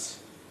for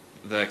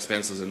the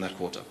expenses in that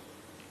quarter.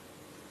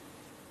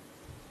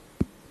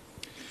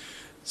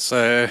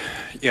 So,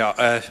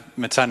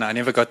 Matan, I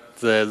never got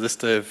the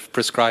list of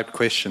prescribed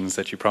questions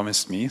that you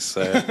promised me,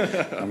 so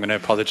I'm going to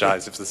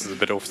apologize if this is a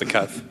bit off the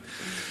cuff.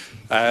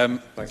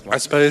 Thanks, I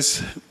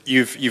suppose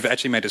you've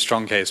actually made a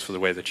strong case for the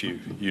way that you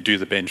do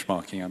the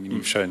benchmarking. I mean,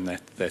 you've shown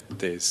that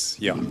there's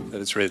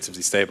that it's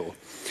relatively stable.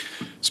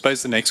 I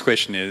suppose the next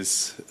question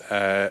is,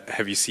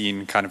 have you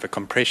seen kind of a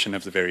compression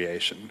of the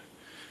variation?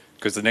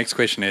 Because the next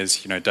question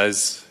is,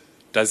 does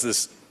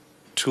this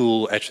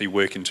tool actually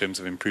work in terms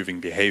of improving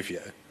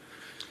behavior?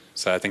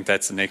 So I think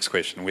that's the next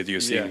question, whether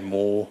you're seeing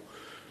more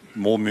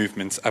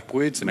movements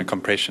upwards and a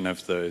compression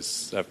of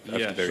those of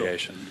the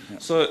variation.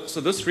 Sure. Yeah.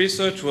 So this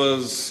research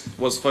was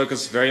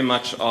focused very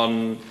much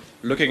on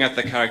looking at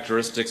the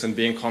characteristics and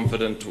being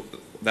confident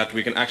that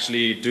we can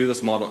actually do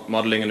this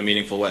modeling in a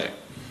meaningful way.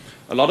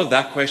 A lot of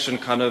that question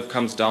kind of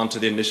comes down to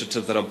the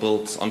initiatives that are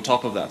built on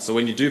top of that. So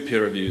when you do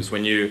peer reviews,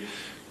 when you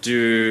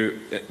do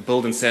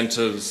build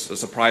incentives,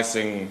 so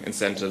pricing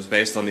incentives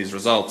based on these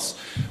results,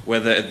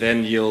 whether it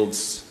then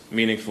yields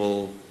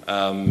meaningful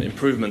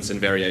improvements in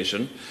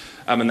variation.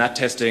 And that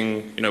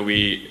testing,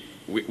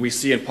 we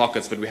see in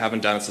pockets, but we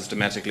haven't done it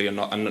systematically and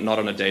not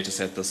on a data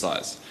set this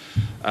size.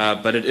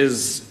 But it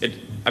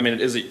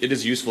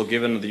is useful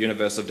given the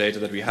universe of data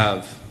that we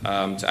have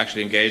to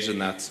actually engage in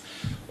that.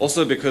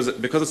 Also because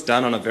it's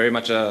done on a very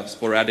much a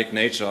sporadic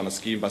nature, on a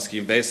scheme by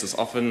scheme basis,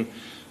 often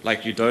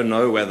you don't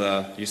know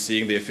whether you're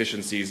seeing the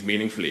efficiencies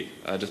meaningfully,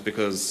 just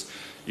because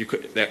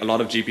a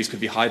lot of GPs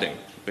could be hiding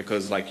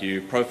because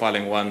you're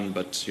profiling one,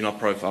 but you're not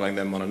profiling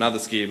them on another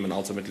scheme, and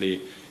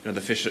ultimately,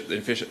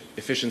 the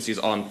efficiencies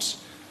aren't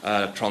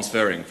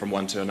transferring from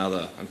one to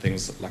another and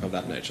things of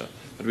that nature.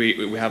 But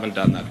we haven't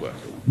done that work.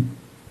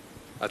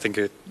 I think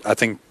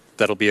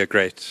that'll be a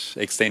great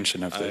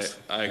extension of this.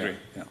 I agree.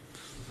 Yeah.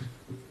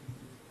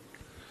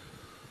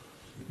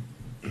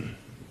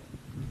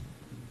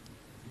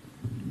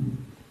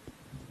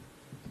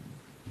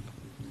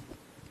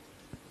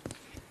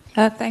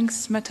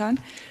 Thanks, Matan.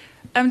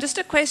 Just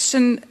a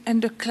question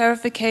and a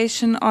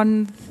clarification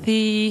on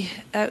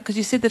because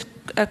you said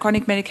that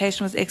chronic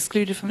medication was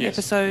excluded from the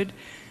episode,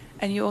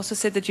 and you also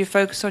said that you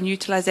focus on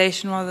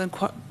utilization rather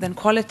than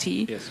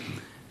quality. Yes.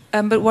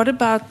 But what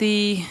about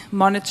the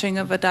monitoring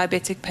of a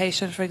diabetic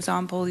patient, for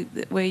example,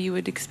 where you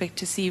would expect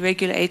to see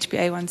regular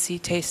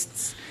HbA1c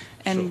tests?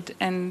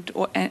 And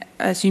I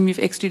assume you've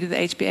excluded the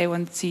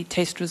HbA1c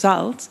test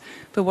results,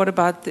 but what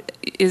about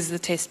is the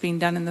test being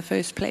done in the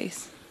first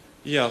place?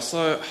 Yeah,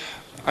 so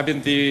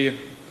the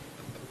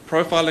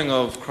profiling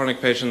of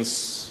chronic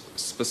patients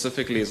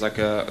specifically is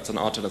it's an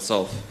art in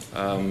itself,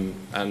 and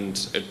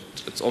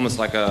it's almost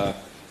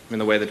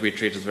the way that we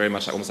treat is very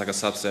much almost like a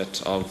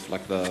subset of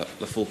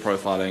the full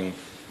profiling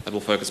that will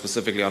focus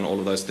specifically on all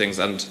of those things,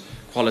 and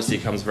quality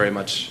comes very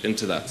much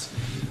into that.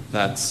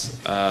 That's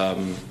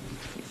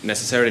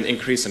necessarily an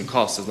increase in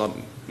cost is not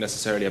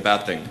necessarily a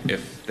bad thing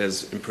if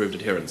there's improved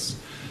adherence,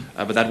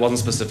 but that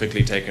wasn't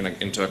specifically taken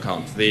into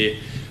account.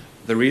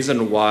 The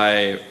reason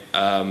why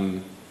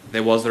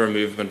there was the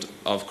removal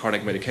of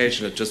chronic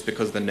medication is just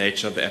because the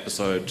nature of the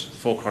episode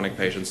for chronic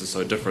patients is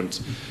so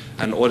different.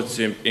 And in order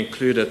to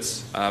include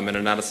it in an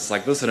analysis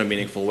like this in a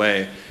meaningful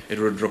way, it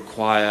would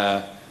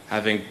require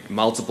having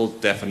multiple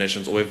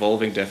definitions or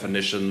evolving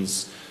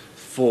definitions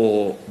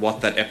for what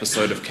that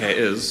episode of care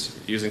is,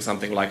 using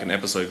something like an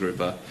episode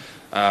grouper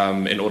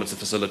in order to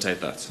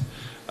facilitate that.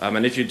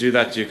 And if you do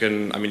that, you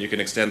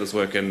can extend this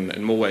work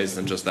in more ways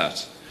than just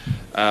that.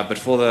 But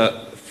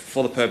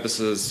for the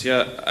purposes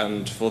here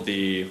and for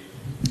the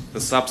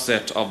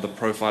subset of the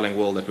profiling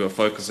world that we were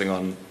focusing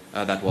on,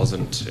 that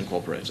wasn't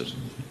incorporated.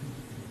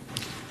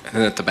 And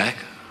then at the back.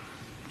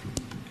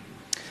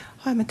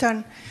 Hi,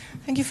 Matan.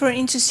 Thank you for an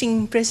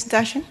interesting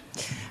presentation.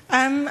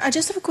 I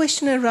just have a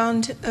question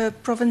around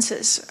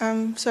provinces.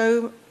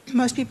 So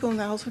most people in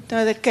the health would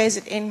know that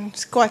KZN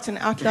is quite an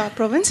outlier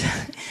province.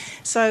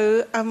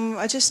 So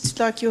I just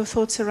like your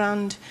thoughts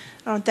around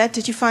that.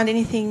 Did you find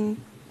anything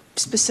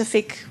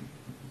specific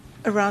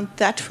around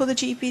that for the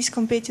GPs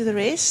compared to the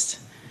rest?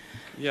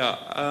 Yeah.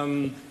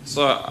 We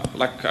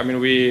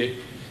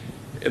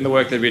in the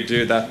work that we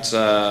do,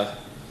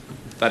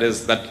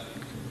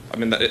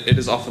 it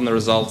is often the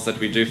results that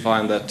we do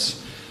find that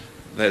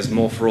there's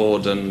more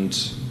fraud and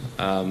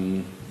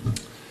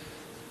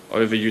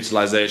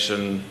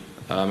overutilization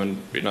and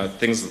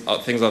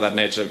things of that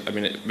nature. I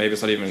mean, maybe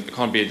it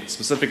can't be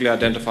specifically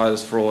identified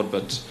as fraud,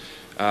 but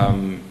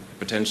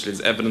potentially there's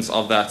evidence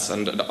of that,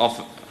 and it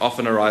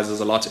often arises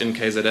a lot in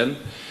KZN.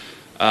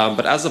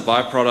 But as a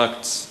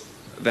byproduct,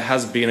 there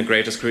has been a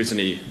greater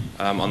scrutiny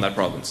on that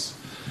province.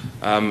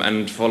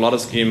 And for a lot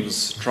of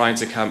schemes, trying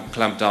to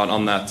clamp down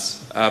on that.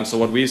 So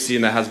what we've seen,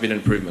 there has been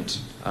improvement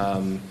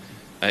in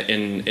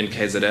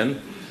KZN.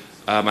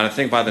 And I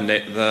think by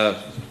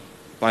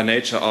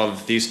nature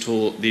of these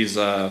tools,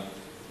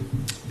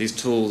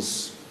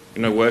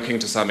 working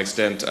to some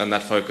extent, and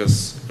that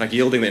focus, like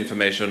yielding the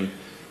information,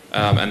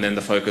 and then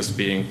the focus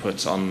being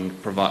put on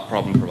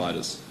problem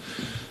providers.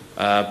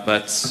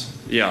 But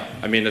yeah,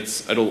 I mean,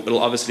 it'll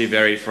obviously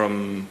vary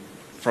from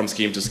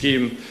scheme to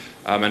scheme,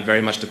 and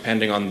very much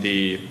depending on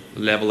the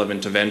level of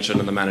intervention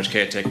and the managed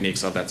care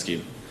techniques of that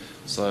scheme.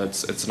 So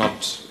it's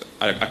not.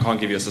 I can't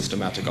give you a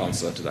systematic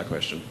answer to that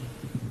question.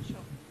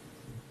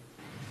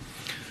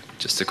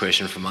 Just a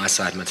question from my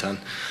side, Matan.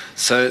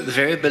 So the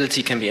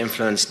variability can be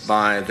influenced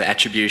by the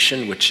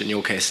attribution, which in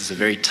your case is a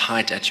very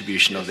tight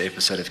attribution of the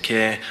episode of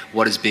care.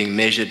 What is being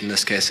measured in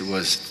this case, it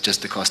was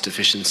just the cost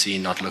efficiency,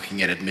 not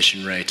looking at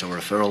admission rate or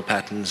referral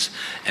patterns,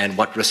 and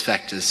what risk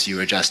factors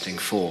you're adjusting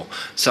for.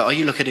 So are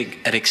you looking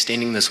at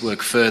extending this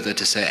work further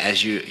to say,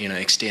 as you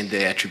extend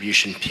the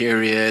attribution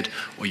period,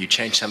 or you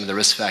change some of the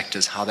risk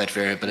factors, how that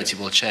variability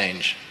will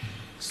change?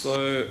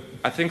 So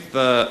I think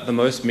the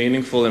most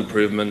meaningful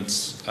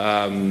improvements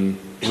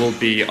will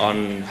be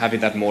on having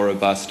that more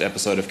robust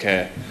episode of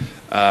care,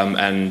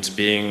 and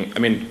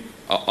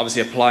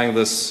obviously applying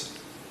this,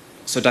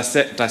 so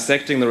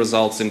dissecting the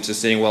results into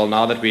seeing, well,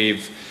 now that we're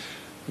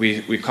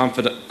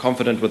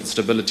confident with the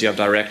stability of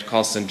direct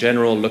costs in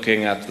general,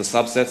 looking at the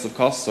subsets of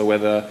costs, so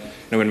whether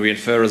when we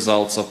infer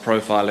results of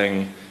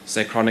profiling,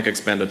 say, chronic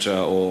expenditure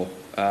or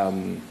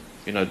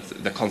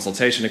the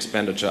consultation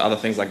expenditure, other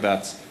things like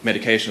that,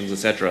 medications,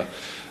 etc.,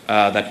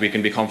 that we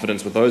can be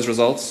confident with those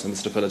results and the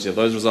stability of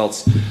those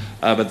results.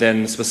 But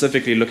then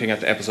specifically looking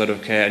at the episode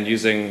of care and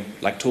using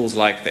tools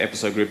like the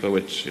episode grouper,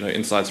 which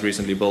Insight's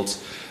recently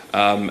built,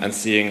 and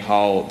seeing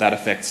how that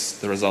affects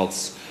the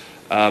results.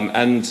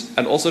 And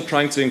also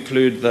trying to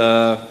include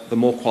the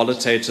more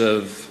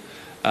qualitative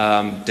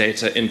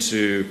data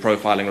into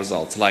profiling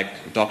results,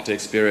 like doctor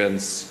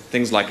experience,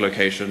 things like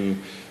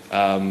location,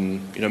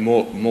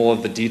 more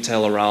of the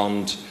detail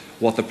around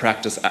how the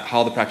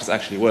practice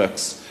actually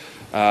works,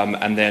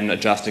 and then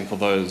adjusting for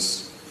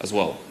those as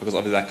well, because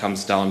obviously that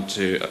comes down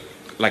to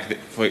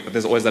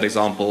there's always that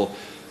example.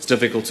 It's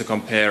difficult to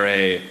compare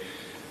a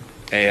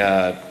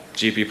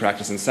GP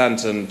practice in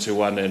Sandton to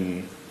one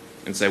in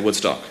say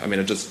Woodstock. I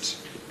mean, it just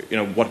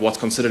what's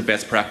considered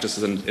best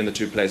practices in the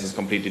two places is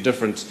completely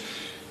different,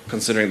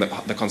 considering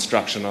the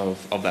construction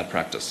of that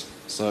practice.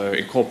 So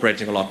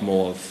incorporating a lot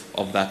more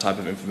of that type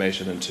of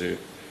information into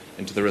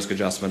the risk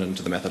adjustment and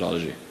into the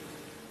methodology.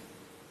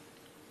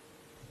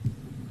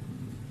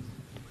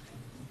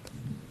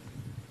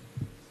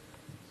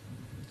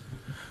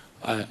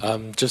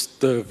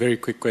 Just a very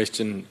quick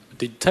question.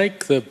 Did you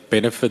take the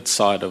benefit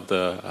side of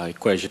the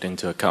equation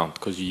into account?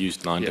 Because you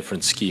used 9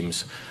 different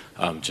schemes,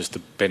 just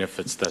the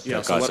benefits that you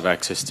guys have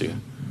access to.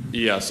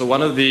 Yeah, so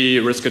one of the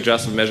risk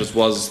adjustment measures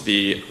was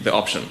the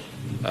option.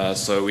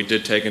 So we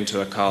did take into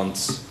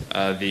account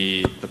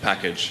the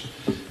package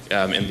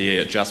in the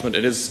adjustment.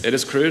 It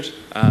is crude.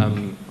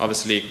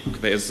 Obviously,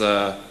 there is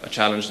a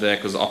challenge there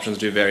because options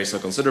do vary so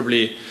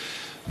considerably,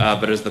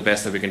 but it is the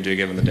best that we can do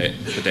given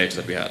the data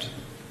that we had.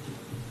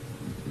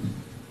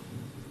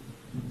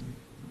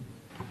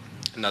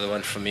 Another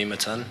one from me,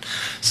 Matan.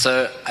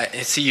 So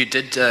I see you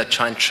did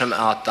try and trim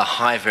out the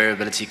high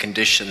variability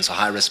conditions or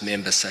high-risk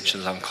members such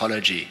as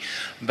oncology.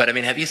 But I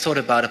mean, have you thought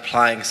about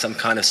applying some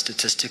kind of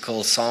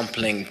statistical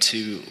sampling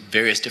to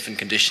various different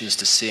conditions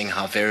to seeing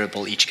how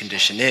variable each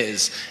condition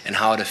is and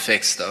how it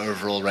affects the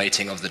overall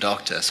rating of the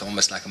doctor? So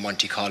almost like a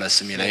Monte Carlo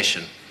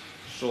simulation.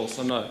 Sure.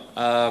 So no.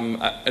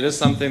 It is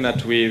something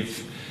that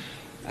we've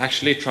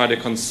actually tried to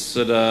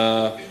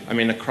consider,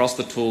 across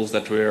the tools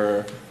that we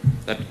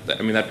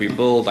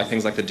build, like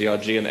things like the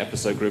DRG and the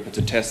episode grouper,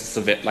 to test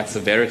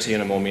severity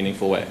in a more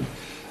meaningful way,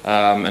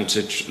 and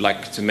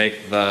to make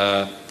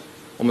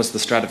almost the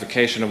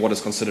stratification of what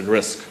is considered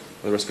risk,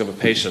 the risk of a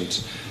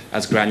patient,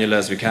 as granular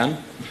as we can.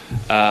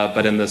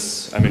 But in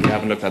this, we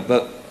haven't looked at.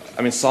 But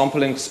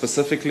sampling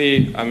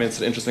specifically, it's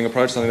an interesting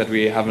approach, something that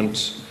we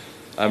haven't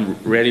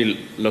really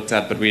looked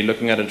at, but we're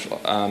looking at it,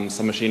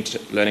 some machine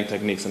learning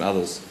techniques and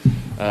others.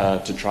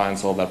 to try and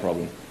solve that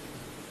problem.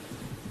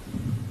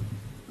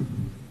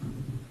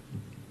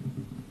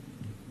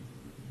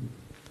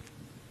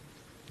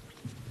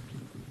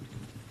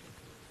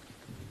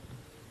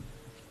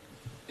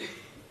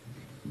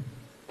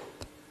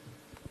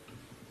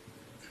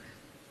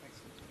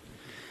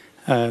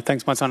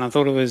 Thanks, Matan. I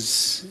thought it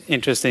was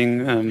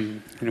interesting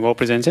and well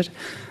presented.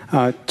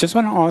 Just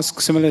want to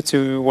ask, similar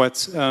to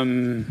what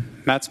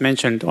Matt's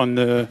mentioned on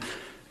the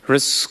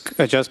risk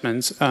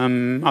adjustments,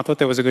 I thought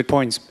that was a good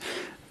point.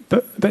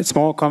 But it's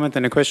more a comment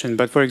than a question.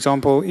 But for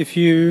example, if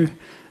you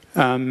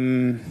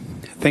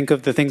think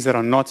of the things that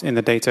are not in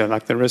the data,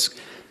 like the risk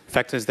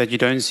factors that you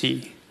don't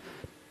see,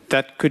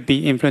 that could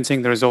be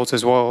influencing the results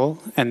as well,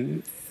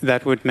 and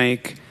that would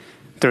make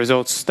the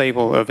results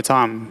stable over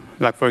time.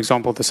 Like, for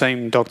example, the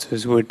same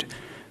doctors would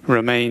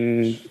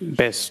remain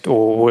best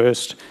or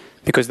worst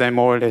because they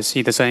more or less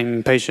see the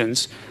same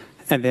patients,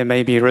 and there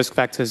may be risk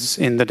factors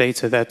in the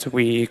data that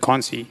we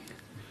can't see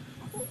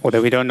or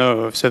that we don't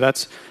know of. So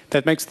that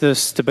makes the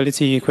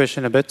stability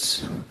question a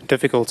bit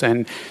difficult,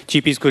 and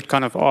GPs could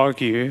kind of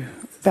argue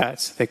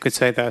that. They could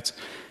say that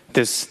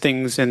there's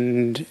things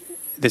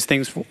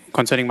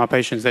concerning my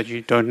patients that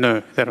you don't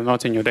know, that are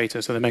not in your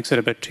data, so that makes it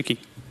a bit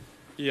tricky.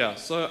 Yeah,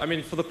 so I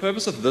mean, for the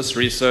purpose of this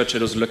research,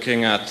 it was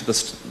looking at the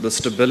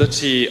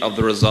stability of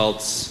the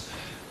results.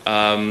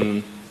 I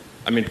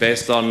mean,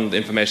 based on the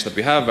information that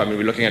we have, I mean,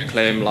 we're looking at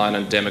claim line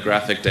and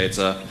demographic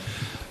data,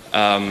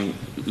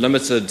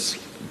 limited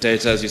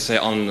data, as you say,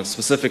 on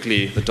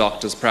specifically the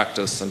doctor's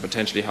practice and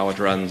potentially how it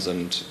runs,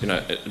 and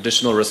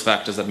additional risk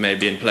factors that may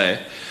be in play.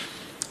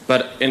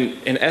 But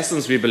in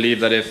essence, we believe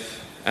that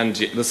and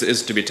this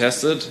is to be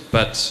tested,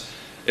 but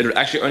it would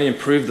actually only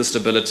improve the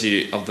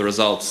stability of the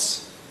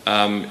results.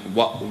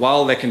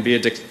 While there can be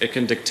it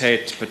can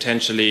dictate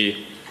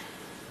potentially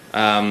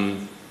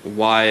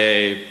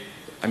why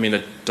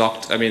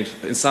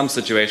in some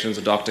situations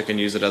a doctor can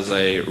use it as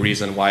a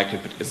reason why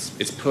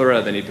it's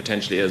poorer than it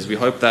potentially is. We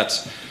hope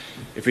that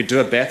if we do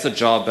a better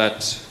job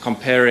at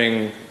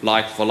comparing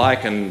like for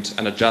like and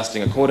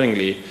adjusting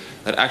accordingly,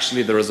 that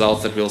actually the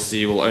results that we'll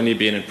see will only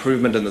be an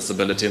improvement in the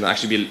stability and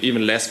actually be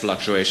even less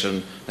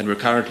fluctuation than we're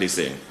currently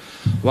seeing.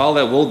 While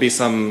there will be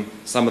some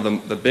of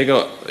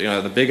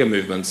the bigger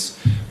movements,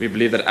 we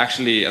believe that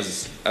actually,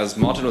 as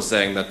Martin was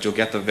saying, that you'll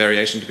get the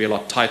variation to be a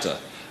lot tighter,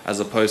 as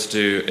opposed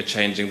to it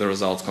changing the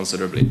results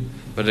considerably.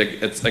 But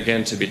it's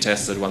again to be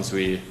tested once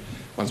we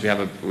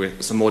have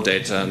some more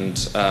data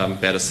and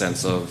better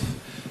sense of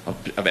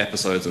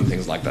episodes and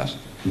things like that.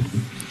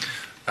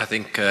 I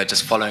think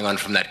just following on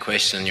from that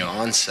question, your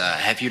answer,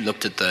 have you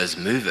looked at those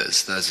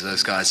movers,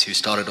 those guys who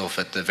started off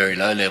at the very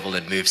low level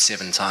and moved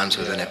 7 times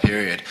within a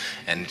period?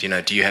 And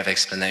do you have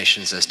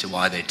explanations as to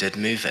why they did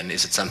move? And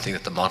is it something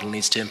that the model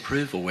needs to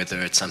improve, or whether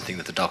it's something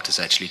that the doctor's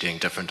actually doing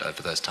different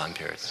over those time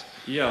periods?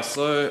 Yeah,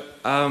 so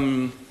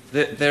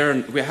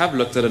we have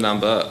looked at a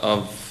number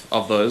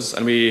of those,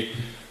 and we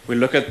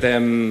look at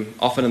them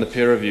often in the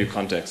peer review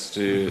context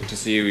to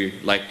see,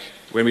 like,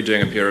 when we're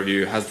doing a peer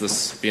review, has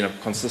this been a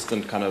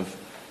consistent kind of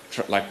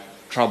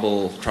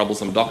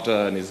troublesome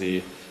doctor, and is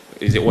he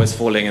always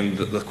falling in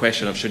the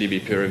question of should he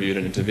be peer reviewed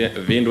and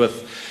intervened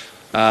with?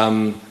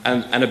 And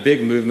a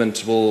big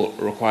movement will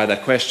require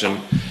that question.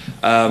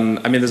 I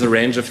mean, there's a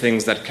range of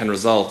things that can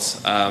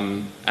result,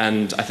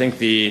 and I think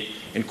the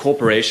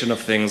incorporation of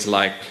things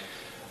like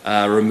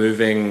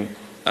removing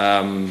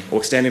or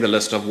extending the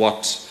list of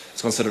what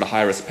is considered a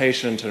high-risk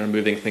patient and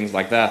removing things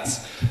like that,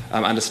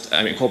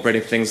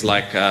 incorporating things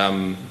like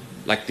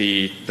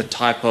the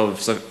type of,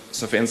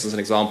 so for instance, an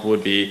example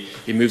would be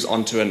he moves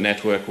onto a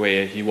network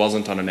where he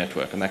wasn't on a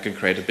network, and that can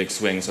create a big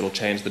swing, so it'll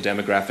change the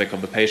demographic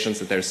of the patients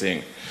that they're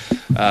seeing.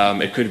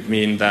 It could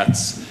mean that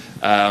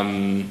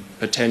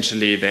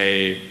potentially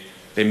they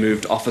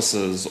moved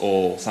offices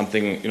or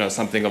something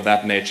of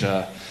that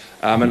nature,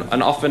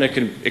 and often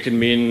it can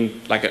mean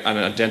like an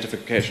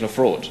identification of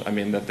fraud. I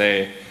mean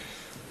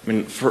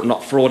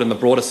not fraud in the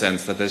broader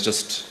sense, that there's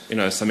just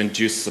some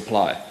induced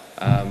supply.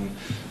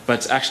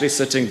 But actually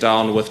sitting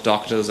down with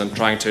doctors and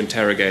trying to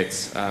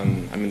interrogate,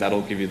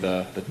 that'll give you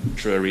the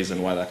truer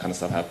reason why that kind of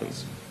stuff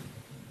happens.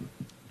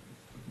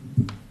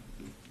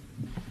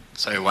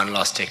 So one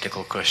last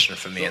technical question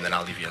from me, and then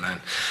I'll leave you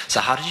alone.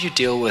 So how did you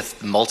deal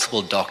with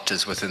multiple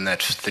doctors within that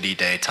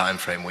 30-day time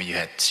frame where you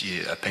had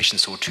a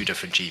patient saw 2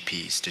 different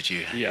GPs? Did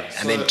you? Yeah.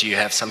 And then do you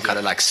have some kind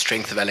of like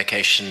strength of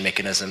allocation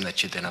mechanism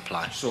that you then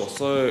apply? Sure.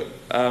 So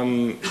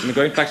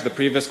going back to the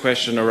previous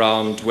question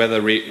around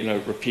whether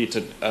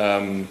repeated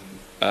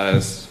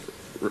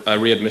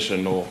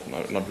readmission, or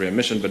not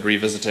readmission, but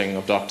revisiting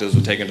of doctors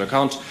were taken into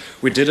account.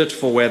 We did it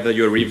for whether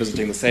you're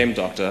revisiting the same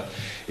doctor.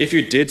 If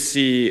you did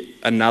see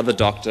another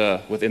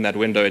doctor within that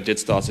window, it did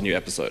start a new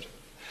episode.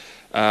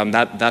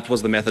 That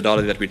was the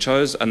methodology that we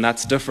chose, and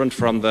that's different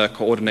from the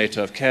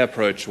coordinator of care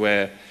approach,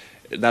 where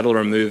that'll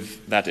remove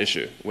that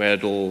issue, where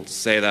it'll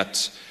say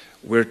that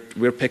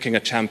we're picking a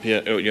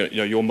champion,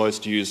 your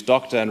most used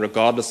doctor, and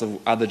regardless of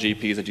other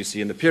GPs that you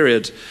see in the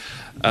period,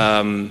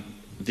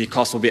 the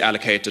cost will be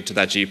allocated to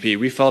that GP.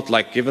 We felt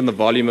like, given the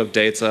volume of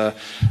data,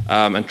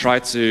 and try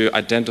to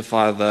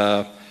identify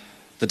the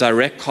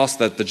direct cost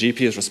that the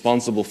GP is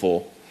responsible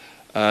for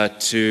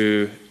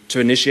to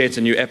initiate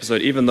a new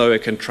episode, even though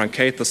it can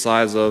truncate the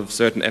size of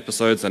certain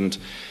episodes, and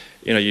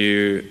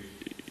you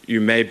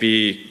may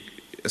be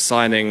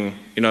assigning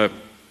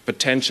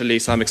potentially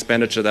some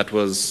expenditure that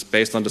was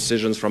based on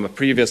decisions from a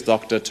previous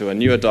doctor to a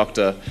newer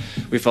doctor.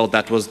 We felt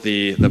that was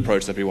the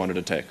approach that we wanted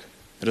to take.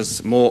 It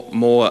is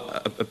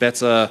a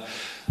better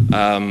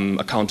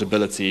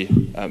accountability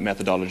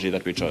methodology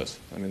that we chose.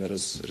 I mean,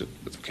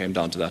 it came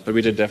down to that, but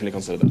we did definitely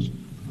consider that.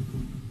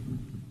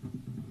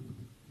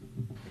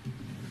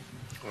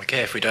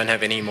 Okay, if we don't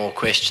have any more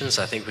questions,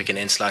 I think we can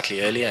end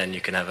slightly earlier and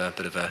you can have a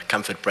bit of a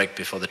comfort break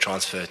before the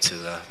transfer to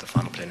the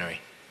final plenary.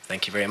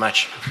 Thank you very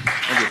much.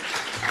 Thank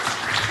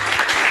you.